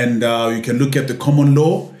 You can look at the common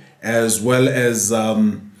law, as well as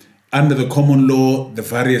under the common law, the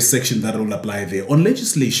various sections that will apply there. On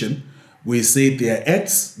legislation, we say there are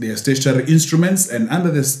acts, there are statutory instruments, and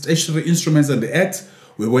under the statutory instruments and the acts,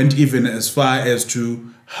 we went even as far as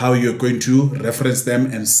to how you're going to reference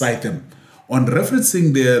them and cite them. On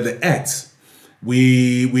referencing the acts,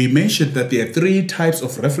 we mentioned that there are 3 types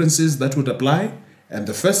of references that would apply. And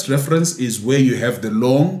the first reference is where you have the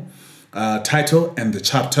long title and the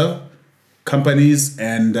chapter, companies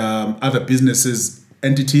and other businesses,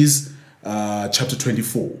 entities, chapter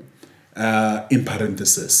 24, in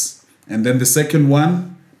parenthesis. And then the second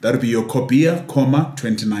one, that will be your copia,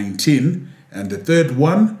 2019. And the third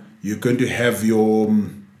one, you're going to have your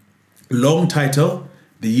long title,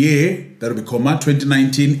 the year, that will be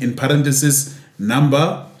 2019, in parenthesis,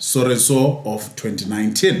 number so and so of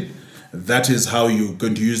 2019. That is how you're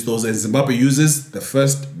going to use those. And Zimbabwe uses the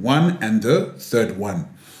first one and the third one.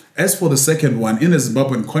 As for the second one, in a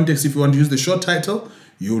Zimbabwean context, if you want to use the short title,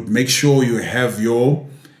 you would make sure you have your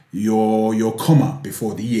comma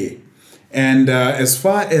before the year. And as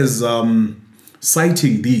far as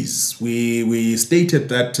citing these, we stated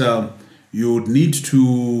that you would need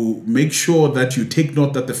to make sure that you take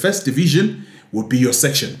note that the first division would be your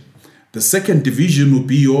section. The second division would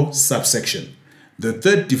be your subsection. The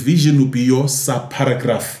third division would be your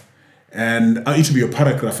subparagraph. And it will be your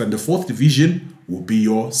paragraph. And the fourth division will be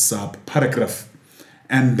your subparagraph.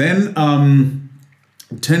 And then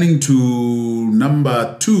turning to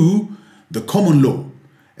number 2, the common law.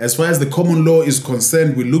 As far as the common law is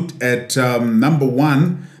concerned, we looked at number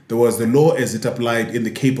 1, there was the law as it applied in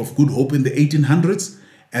the Cape of Good Hope in the 1800s.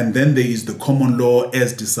 And then there is the common law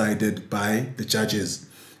as decided by the judges.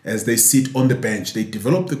 As they sit on the bench, they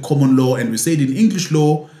develop the common law, and we said in English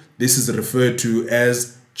law, this is referred to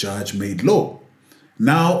as judge-made law.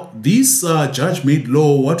 Now, these judge-made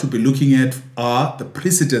law, what we'll be looking at are the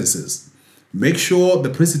precedences. Make sure the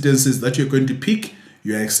precedences that you're going to pick,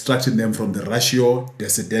 you are extracting them from the ratio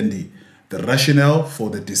decidendi, the rationale for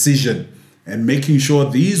the decision, and making sure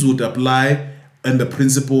these would apply and the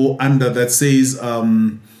principle under that says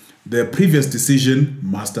the previous decision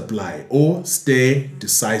must apply, or stare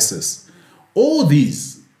decisis. All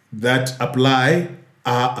these that apply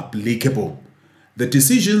are applicable. The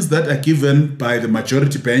decisions that are given by the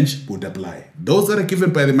majority bench would apply. Those that are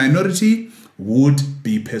given by the minority would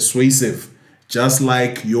be persuasive, just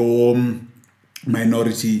like your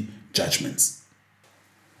minority judgments.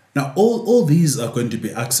 Now, all these are going to be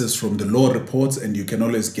accessed from the law reports, and you can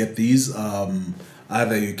always get these.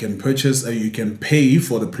 Either you can purchase or you can pay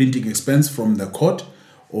for the printing expense from the court,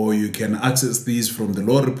 or you can access these from the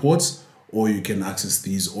law reports, or you can access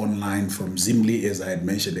these online from Zimli, as I had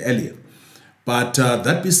mentioned earlier. But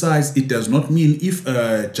that besides, it does not mean if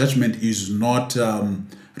a judgment is not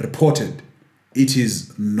reported, it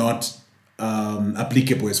is not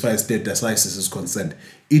applicable as far as state decisis is concerned.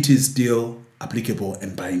 It is still applicable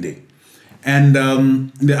and binding. And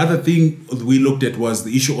the other thing we looked at was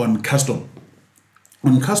the issue on custom.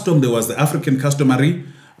 On custom, there was the African customary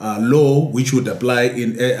law which would apply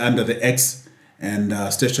in under the Acts and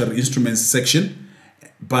statutory instruments section.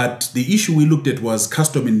 But the issue we looked at was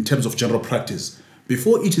custom in terms of general practice.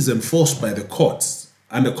 Before it is enforced by the courts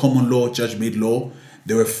under common law, judge-made law,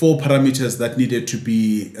 there were 4 parameters that needed to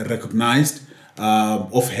be recognized.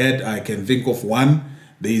 Offhand, I can think of 1.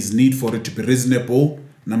 There is need for it to be reasonable.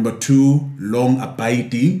 Number 2, long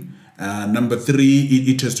abiding. Number 3,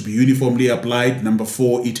 it has to be uniformly applied. Number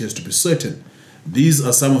 4, it has to be certain. These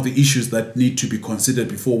are some of the issues that need to be considered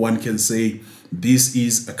before one can say this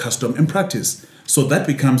is a custom and practice. So that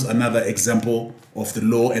becomes another example of the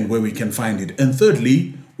law and where we can find it. And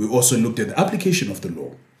thirdly, we also looked at the application of the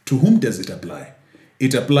law. To whom does it apply?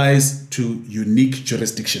 It applies to unique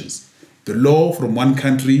jurisdictions. The law from one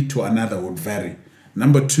country to another would vary.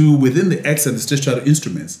 Number 2, within the acts and the statutory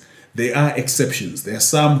instruments, there are exceptions. There are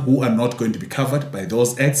some who are not going to be covered by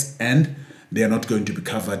those acts and they are not going to be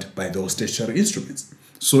covered by those statutory instruments.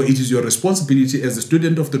 So it is your responsibility as a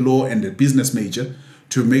student of the law and a business major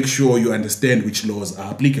to make sure you understand which laws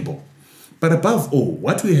are applicable. But above all,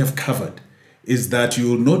 what we have covered is that you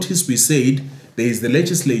will notice we said there is the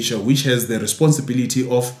legislature which has the responsibility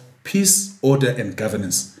of peace, order, and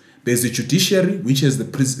governance. There's the judiciary which has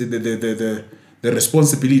the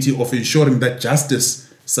responsibility of ensuring that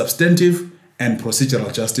justice, substantive and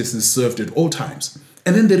procedural justice, is served at all times.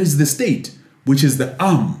 And then there is the state, which is the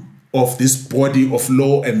arm of this body of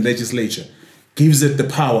law and legislature, gives it the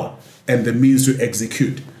power and the means to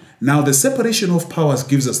execute. Now, the separation of powers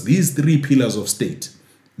gives us these 3 pillars of state: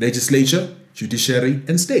 legislature, judiciary,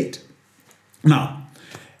 and state. Now,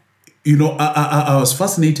 I was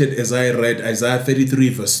fascinated as I read Isaiah 33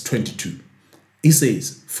 verse 22. It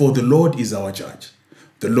says, "For the Lord is our judge.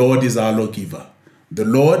 The Lord is our lawgiver. The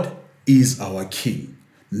Lord is our king."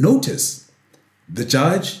 Notice the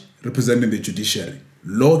judge representing the judiciary,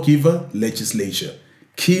 lawgiver, legislature,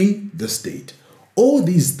 king, the state. All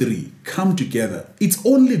these 3 come together. It's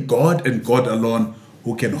only God and God alone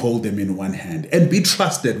who can hold them in one hand and be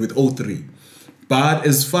trusted with all 3. But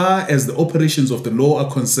as far as the operations of the law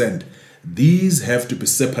are concerned, these have to be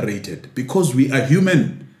separated because we are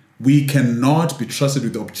human. We cannot be trusted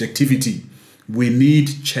with objectivity. We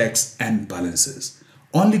need checks and balances.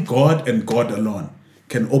 Only God and God alone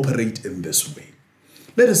can operate in this way.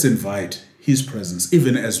 Let us invite His presence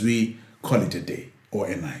even as we call it a day or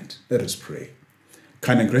a night. Let us pray.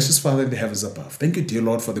 Kind and gracious Father in the heavens above, thank you, dear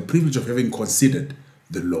Lord, for the privilege of having considered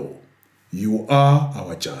the law. You are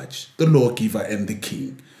our judge, the lawgiver and the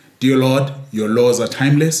king. Dear Lord, your laws are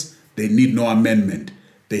timeless. They need no amendment.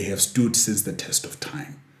 They have stood since the test of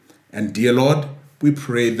time. And dear Lord, we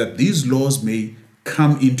pray that these laws may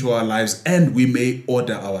come into our lives and we may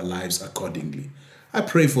order our lives accordingly. I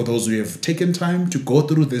pray for those who have taken time to go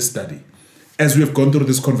through this study. As we have gone through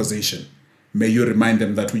this conversation, may you remind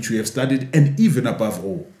them that which we have studied, and even above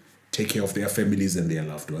all, take care of their families and their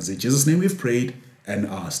loved ones. In Jesus' name we've prayed and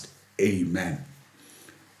asked. Amen.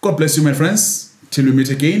 God bless you, my friends. Till we meet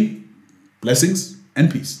again, blessings and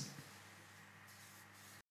peace.